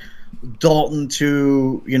drag Dalton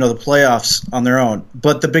to the playoffs on their own.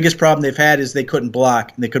 But the biggest problem they've had is they couldn't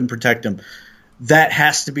block and they couldn't protect him. That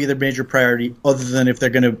has to be their major priority, other than if they're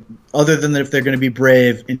going to be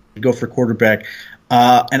brave and go for quarterback.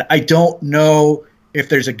 And I don't know if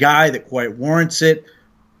there's a guy that quite warrants it,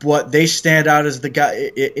 but they stand out as the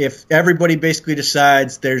guy. If everybody basically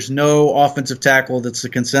decides there's no offensive tackle that's the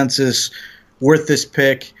consensus worth this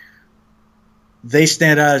pick, they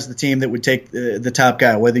stand out as the team that would take the top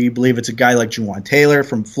guy, whether you believe it's a guy like Juwan Taylor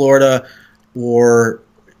from Florida or,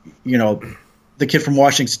 the kid from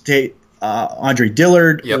Washington State, Andre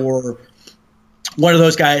Dillard, yep, or one of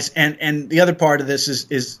those guys. And the other part of this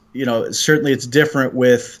is certainly it's different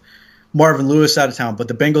with Marvin Lewis out of town, but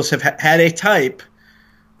the Bengals have had a type.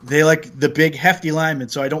 They like the big, hefty lineman,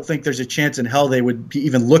 so I don't think there's a chance in hell they would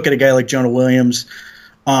even look at a guy like Jonah Williams.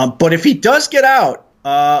 But if he does get out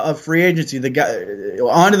of free agency, the guy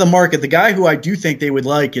onto the market, the guy who I do think they would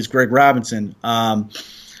like is Greg Robinson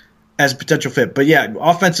as a potential fit. But yeah,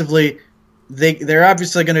 offensively, they're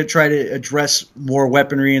obviously going to try to address more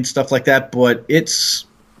weaponry and stuff like that, but it's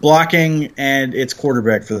blocking and it's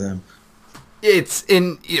quarterback for them. It's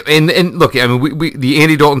and look, I mean, we the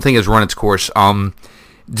Andy Dalton thing has run its course.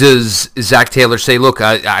 Does Zach Taylor say, look,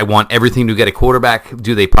 I want everything to get a quarterback?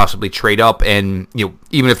 Do they possibly trade up? And,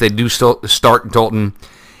 even if they do start Dalton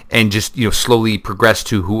and just, slowly progress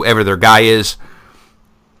to whoever their guy is,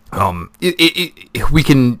 we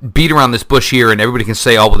can beat around this bush here and everybody can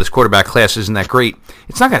say, oh, well, this quarterback class isn't that great.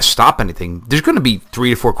 It's not going to stop anything. There's going to be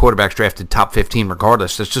 3 to 4 quarterbacks drafted top 15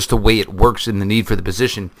 regardless. That's just the way it works in the need for the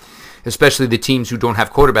position, especially the teams who don't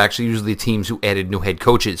have quarterbacks are usually the teams who added new head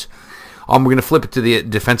coaches. We're going to flip it to the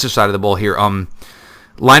defensive side of the ball here.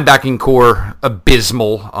 Linebacking core,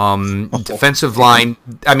 abysmal. Defensive line,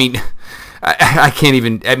 I mean, I can't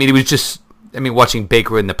even. I mean, it was just. I mean, watching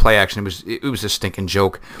Baker in the play action, it was a stinking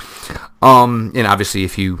joke. And obviously,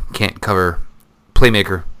 if you can't cover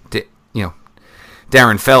playmaker,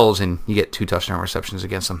 Darren Fells, and you get 2 touchdown receptions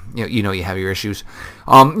against him, you have your issues.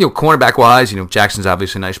 Cornerback wise, Jackson's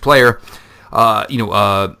obviously a nice player.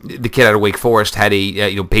 The kid out of Wake Forest had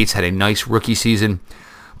Bates had a nice rookie season,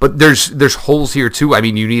 but there's holes here too. I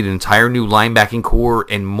mean, you need an entire new linebacking core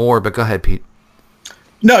and more. But go ahead, Pete.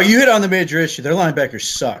 No, you hit on the major issue. Their linebackers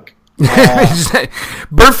suck.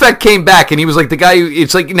 Burfict came back and he was like the guy who,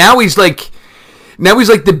 it's like now he's like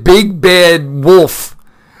the big bad wolf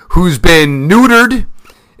who's been neutered.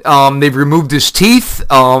 They've removed his teeth.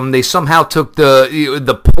 They somehow took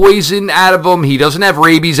the poison out of him. He doesn't have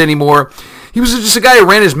rabies anymore. He was just a guy who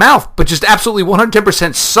ran his mouth, but just absolutely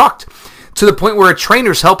 110% sucked to the point where a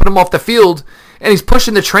trainer's helping him off the field, and he's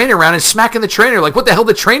pushing the trainer around and smacking the trainer. Like, what the hell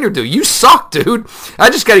did the trainer do? You suck, dude. I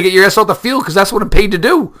just got to get your ass off the field because that's what I'm paid to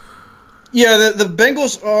do. Yeah, the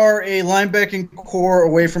Bengals are a linebacking core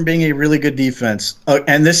away from being a really good defense,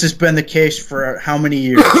 and this has been the case for how many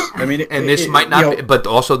years? I mean, this might not be, but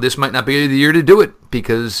also this might not be the year to do it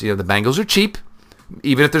because the Bengals are cheap.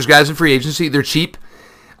 Even if there's guys in free agency, they're cheap.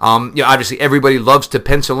 Obviously everybody loves to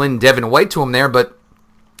pencil in Devin White to them there, but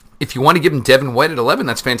if you want to give him Devin White at 11,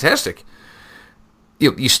 that's fantastic.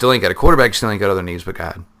 You still ain't got a quarterback, you still ain't got other needs, but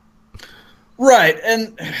God. Right,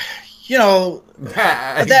 and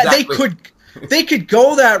Exactly. they could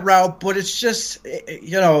go that route, but it's just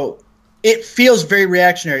it feels very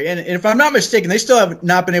reactionary. And if I'm not mistaken, they still have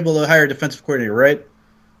not been able to hire a defensive coordinator, right?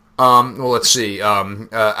 Well, let's see.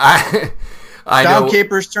 I Dom know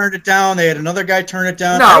Capers turned it down. They had another guy turn it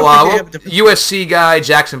down. No, USC guy,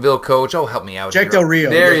 Jacksonville coach. Oh, help me out. Jack Del Rio.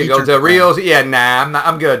 There you go, Del Rio. Yeah,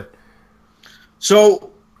 I'm good.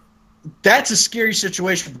 So that's a scary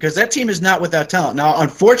situation because that team is not without talent. Now,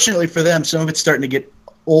 unfortunately for them, some of it's starting to get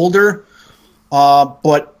older.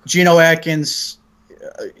 But Geno Atkins,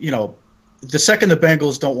 the second the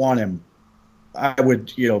Bengals don't want him, I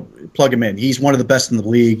would, plug him in. He's one of the best in the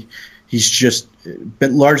league. He's just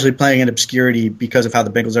been largely playing in obscurity because of how the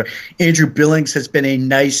Bengals are. Andrew Billings has been a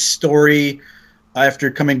nice story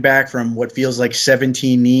after coming back from what feels like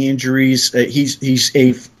 17 knee injuries. He's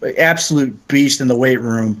a absolute beast in the weight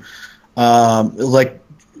room,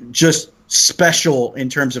 just special in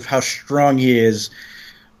terms of how strong he is.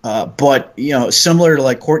 But similar to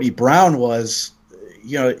like Courtney Brown was,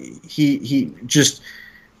 he just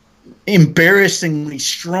embarrassingly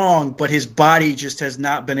strong, but his body just has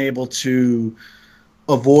not been able to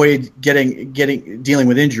avoid dealing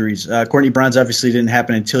with injuries. Courtney Brown's obviously didn't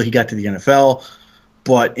happen until he got to the NFL,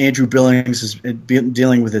 but Andrew Billings has been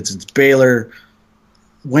dealing with it since Baylor.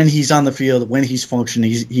 When he's on the field, when he's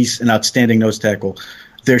functioning, he's an outstanding nose tackle.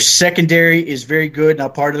 Their secondary is very good. Now,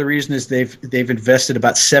 part of the reason is they've invested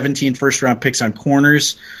about 17 first-round picks on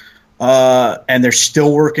corners, and they're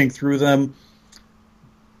still working through them.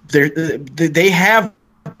 They have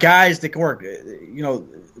guys that can work.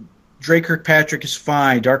 Dre Kirkpatrick is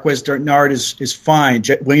fine. Darqueze Dennard is fine.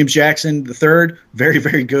 William Jackson III, very,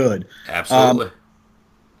 very good. Absolutely.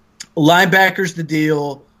 Linebackers, the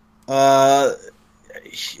deal.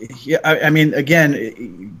 Yeah, I mean,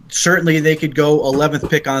 again, certainly they could go 11th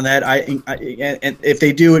pick on that. And if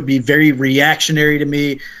they do, it'd be very reactionary to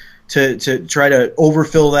me to try to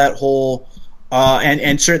overfill that hole.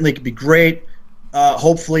 And certainly it could be great.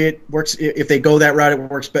 Hopefully it works. If they go that route, it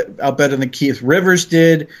works out better than Keith Rivers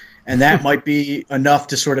did. And that might be enough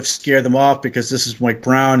to sort of scare them off because this is Mike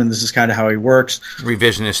Brown and this is kind of how he works.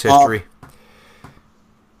 Revisionist history.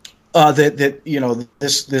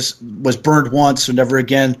 This was burned once and never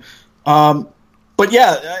again. But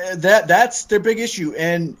yeah, that's their big issue.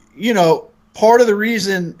 And, part of the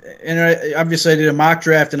reason, and obviously I did a mock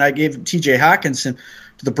draft and I gave T.J. Hawkinson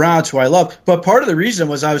to the Browns, who I love. But part of the reason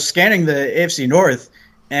was I was scanning the AFC North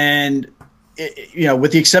and,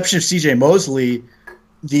 with the exception of C.J. Mosley,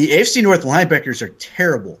 the AFC North linebackers are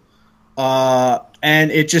terrible.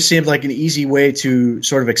 And it just seemed like an easy way to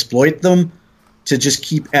sort of exploit them, to just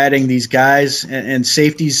keep adding these guys and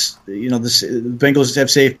safeties. The Bengals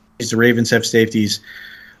have safeties, the Ravens have safeties,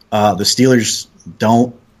 the Steelers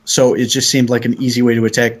don't. So it just seemed like an easy way to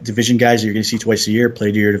attack division guys that you're going to see twice a year,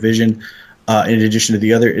 play to your division, in addition to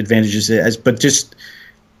the other advantages. But just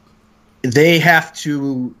they have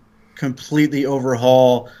to completely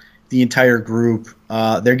overhaul the entire group.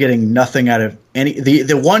 They're getting nothing out of any.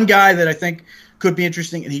 The one guy that I think could be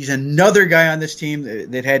interesting, and he's another guy on this team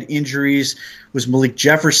that had injuries, was Malik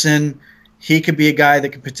Jefferson. He could be a guy that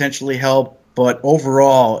could potentially help, but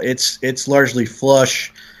overall, it's largely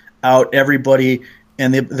flush out everybody.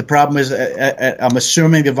 And the problem is, I'm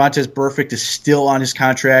assuming Devontae Burfict is still on his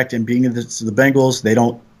contract and being the Bengals.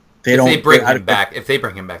 If they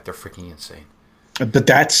bring him back, they're freaking insane. But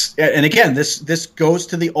and again, this goes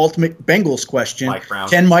to the ultimate Bengals question: Mike Brown.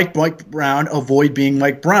 Can Mike Brown avoid being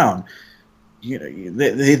Mike Brown?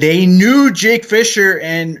 They knew Jake Fisher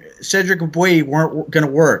and Cedric Ogbuehi weren't going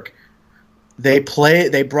to work. They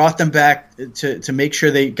brought them back to make sure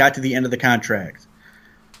they got to the end of the contract.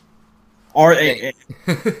 Doubled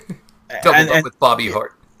up with Bobby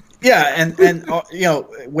Hart. Yeah, and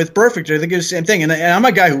with Burfict, I think it's the same thing. And I'm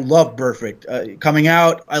a guy who loved Burfict. Coming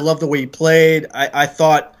out, I love the way he played. I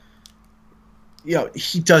thought,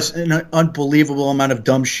 he does an unbelievable amount of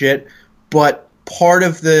dumb shit. But part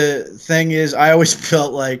of the thing is I always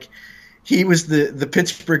felt like he was the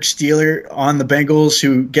Pittsburgh Steeler on the Bengals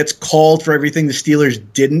who gets called for everything the Steelers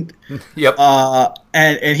didn't. Yep.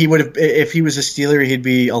 And he would have, if he was a Steeler, he'd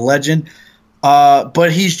be a legend.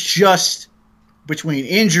 But he's just, between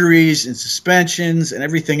injuries and suspensions and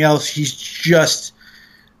everything else, he's just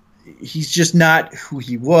not who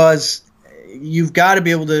he was. You've got to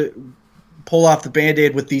be able to pull off the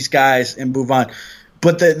Band-Aid with these guys and move on.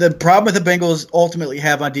 But the problem with the Bengals ultimately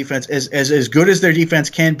have on defense is as good as their defense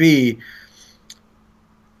can be,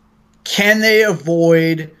 can they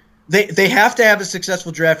avoid – they have to have a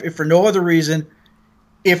successful draft if for no other reason.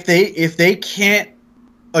 If they can't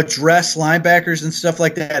address linebackers and stuff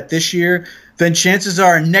like that this year, then chances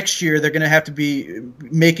are next year they're going to have to be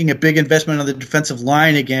making a big investment on the defensive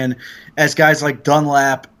line again, as guys like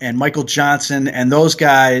Dunlap and Michael Johnson and those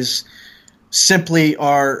guys – simply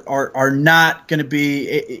are not going to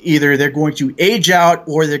be, either they're going to age out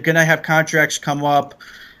or they're going to have contracts come up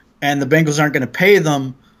and the Bengals aren't going to pay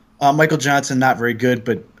them. Michael Johnson, not very good,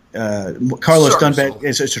 but Carlos Dunlap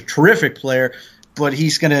is a terrific player, but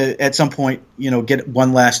he's going to at some point, get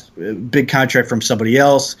one last big contract from somebody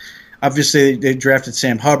else. Obviously, they drafted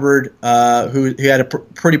Sam Hubbard, who had a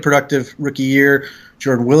pretty productive rookie year.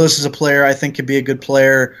 Jordan Willis is a player I think could be a good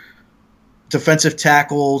player. Defensive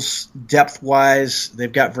tackles, depth-wise,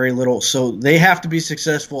 they've got very little. So they have to be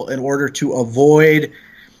successful in order to avoid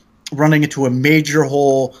running into a major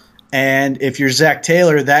hole. And if you're Zach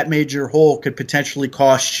Taylor, that major hole could potentially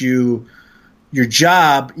cost you your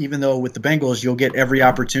job, even though with the Bengals you'll get every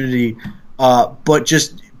opportunity. But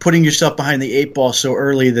just putting yourself behind the eight ball so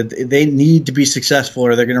early that they need to be successful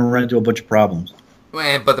or they're going to run into a bunch of problems.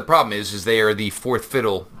 But the problem is they are the fourth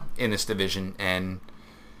fiddle in this division, and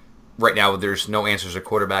right now, there's no answers at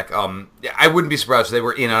quarterback. I wouldn't be surprised if they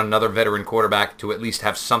were in on another veteran quarterback to at least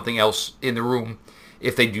have something else in the room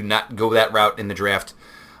if they do not go that route in the draft.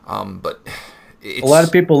 But a lot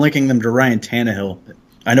of people linking them to Ryan Tannehill.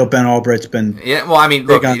 I know Ben Albright's been well, I mean,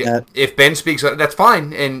 look, if Ben speaks, that's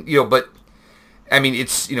fine. And, but, I mean,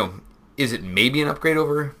 it's, is it maybe an upgrade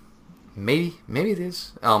over? Maybe it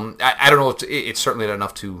is. I don't know if it's certainly not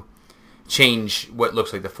enough to change what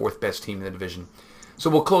looks like the fourth best team in the division. So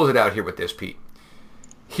we'll close it out here with this, Pete.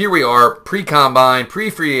 Here we are, pre-combine,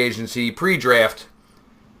 pre-free agency, pre-draft.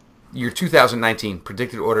 Your 2019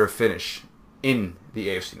 predicted order of finish in the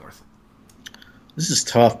AFC North. This is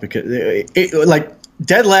tough because,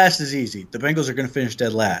 dead last is easy. The Bengals are going to finish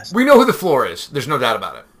dead last. We know who the floor is. There's no doubt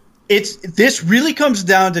about it. This really comes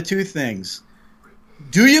down to two things.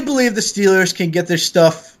 Do you believe the Steelers can get their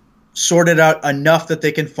stuff sorted out enough that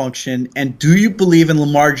they can function? And do you believe in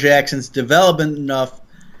Lamar Jackson's development enough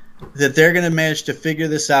that they're going to manage to figure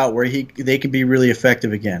this out where they can be really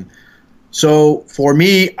effective again? So for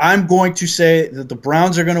me, I'm going to say that the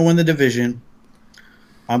Browns are going to win the division.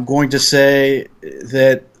 I'm going to say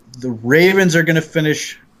that the Ravens are going to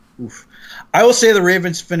finish. I will say the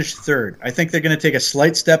Ravens finish third. I think they're going to take a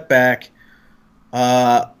slight step back.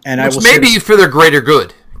 Which may be for their greater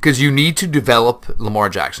good, because you need to develop Lamar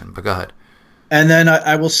Jackson. But go ahead. And then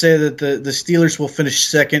I will say that the Steelers will finish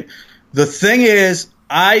second. The thing is,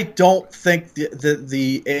 I don't think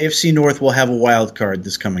the AFC North will have a wild card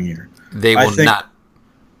this coming year. They will not.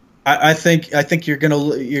 I think you're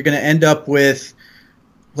gonna end up with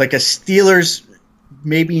like a Steelers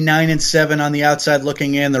maybe 9-7 on the outside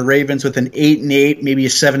looking in, the Ravens with an 8-8, maybe a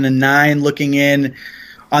 7-9 looking in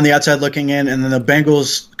on the outside looking in, and then the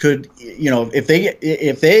Bengals could, if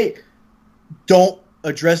they don't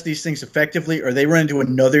address these things effectively or they run into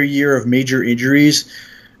another year of major injuries,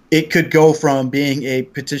 it could go from being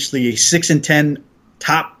potentially a 6-10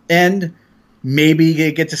 top end, maybe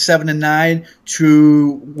get to 7-9,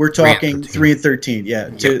 to we're talking 3-13. Yeah,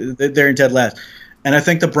 they're in dead last. And I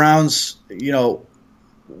think the Browns,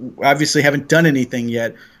 obviously haven't done anything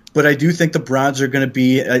yet, but I do think the Browns are going to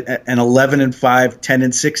be an 11-5,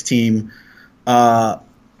 10-6 team.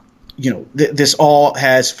 This all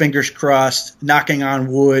has fingers crossed, knocking on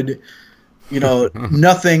wood.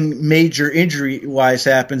 Nothing major injury-wise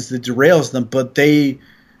happens that derails them, but they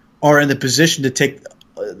are in the position to take.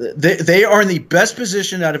 They are in the best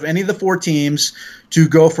position out of any of the four teams to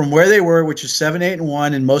go from where they were, which is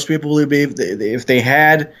 7-8-1, and most people believe if they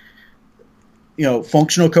had,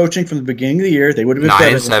 functional coaching from the beginning of the year, they would have been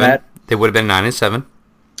better than that. They would have been 9-7.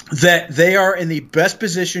 That they are in the best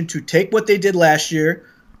position to take what they did last year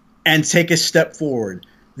and take a step forward.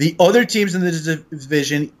 The other teams in the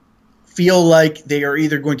division feel like they are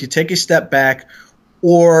either going to take a step back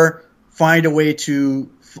or find a way to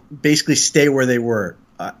basically stay where they were.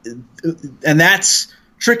 And that's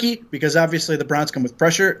tricky because obviously the Browns come with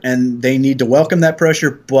pressure and they need to welcome that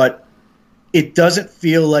pressure, but it doesn't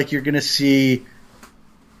feel like you're going to see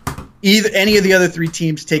any of the other three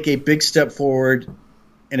teams take a big step forward.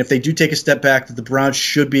 And if they do take a step back, the Browns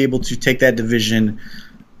should be able to take that division.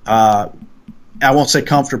 I won't say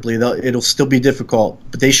comfortably. It'll still be difficult,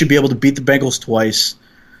 but they should be able to beat the Bengals twice.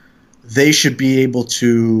 They should be able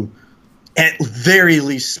to at very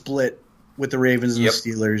least split with the Ravens and the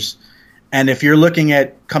Steelers. And if you're looking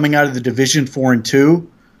at coming out of the division 4-2,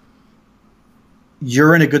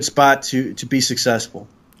 you're in a good spot to be successful.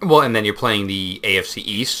 Well, and then you're playing the AFC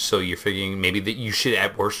East, so you're figuring maybe that you should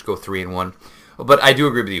at worst go 3-1. But I do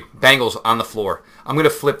agree with you. Bengals on the floor. I'm going to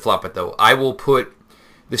flip-flop it, though. I will put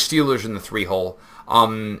the Steelers in the 3 hole.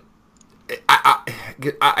 I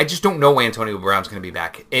just don't know Antonio Brown's going to be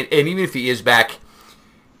back. And even if he is back,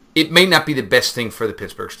 it may not be the best thing for the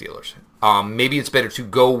Pittsburgh Steelers. Maybe it's better to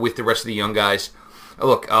go with the rest of the young guys.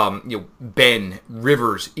 Look, Ben,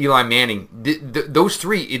 Rivers, Eli Manning, those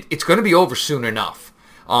three, it's going to be over soon enough.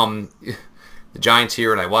 The Giants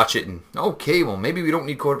here, and I watch it, and okay, well, maybe we don't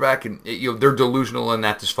need quarterback, and they're delusional in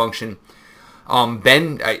that dysfunction.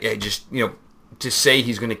 Ben, I just, to say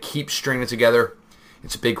he's going to keep stringing it together,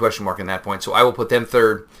 it's a big question mark in that point. So I will put them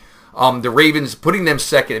third. The Ravens, putting them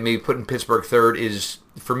second and maybe putting Pittsburgh third is,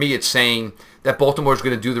 for me, it's saying that Baltimore is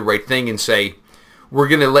going to do the right thing and say, we're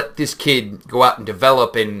going to let this kid go out and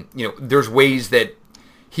develop, and there's ways that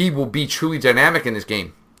he will be truly dynamic in this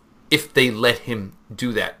game if they let him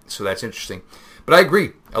do that. So that's interesting. But I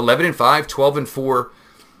agree. 11-5, 12-4,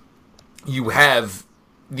 you have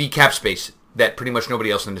the cap space that pretty much nobody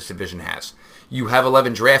else in this division has. You have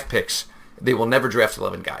 11 draft picks. They will never draft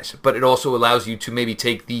 11 guys. But it also allows you to maybe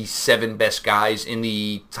take the 7 best guys in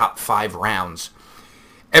the top 5 rounds.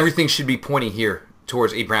 Everything should be pointing here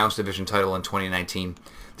towards a Browns division title in 2019.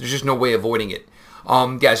 There's just no way avoiding it.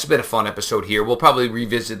 Guys, it's been a fun episode here. We'll probably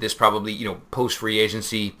revisit this post free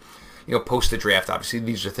agency, post the draft. Obviously,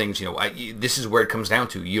 these are things, this is where it comes down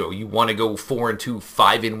to. You want to go 4-2,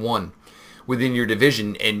 5-1 within your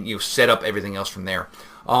division, and set up everything else from there.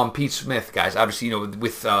 Pete Smith, guys, obviously,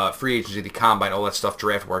 with free agency, the combine, all that stuff,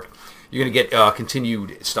 draft work, you're going to get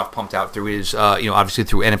continued stuff pumped out through his, obviously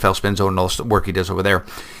through NFL Spin Zone and all the work he does over there.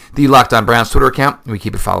 The Locked On Browns Twitter account, we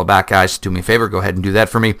keep it followed back, guys. Do me a favor, go ahead and do that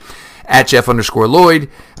for me. At Jeff_Lloyd.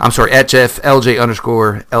 I'm sorry, at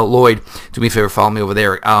JeffLJ_Lloyd. Do me a favor, follow me over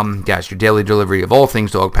there. Guys, your daily delivery of all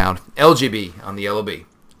things Dog Pound. LGB on the LOB.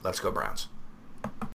 Let's go, Browns.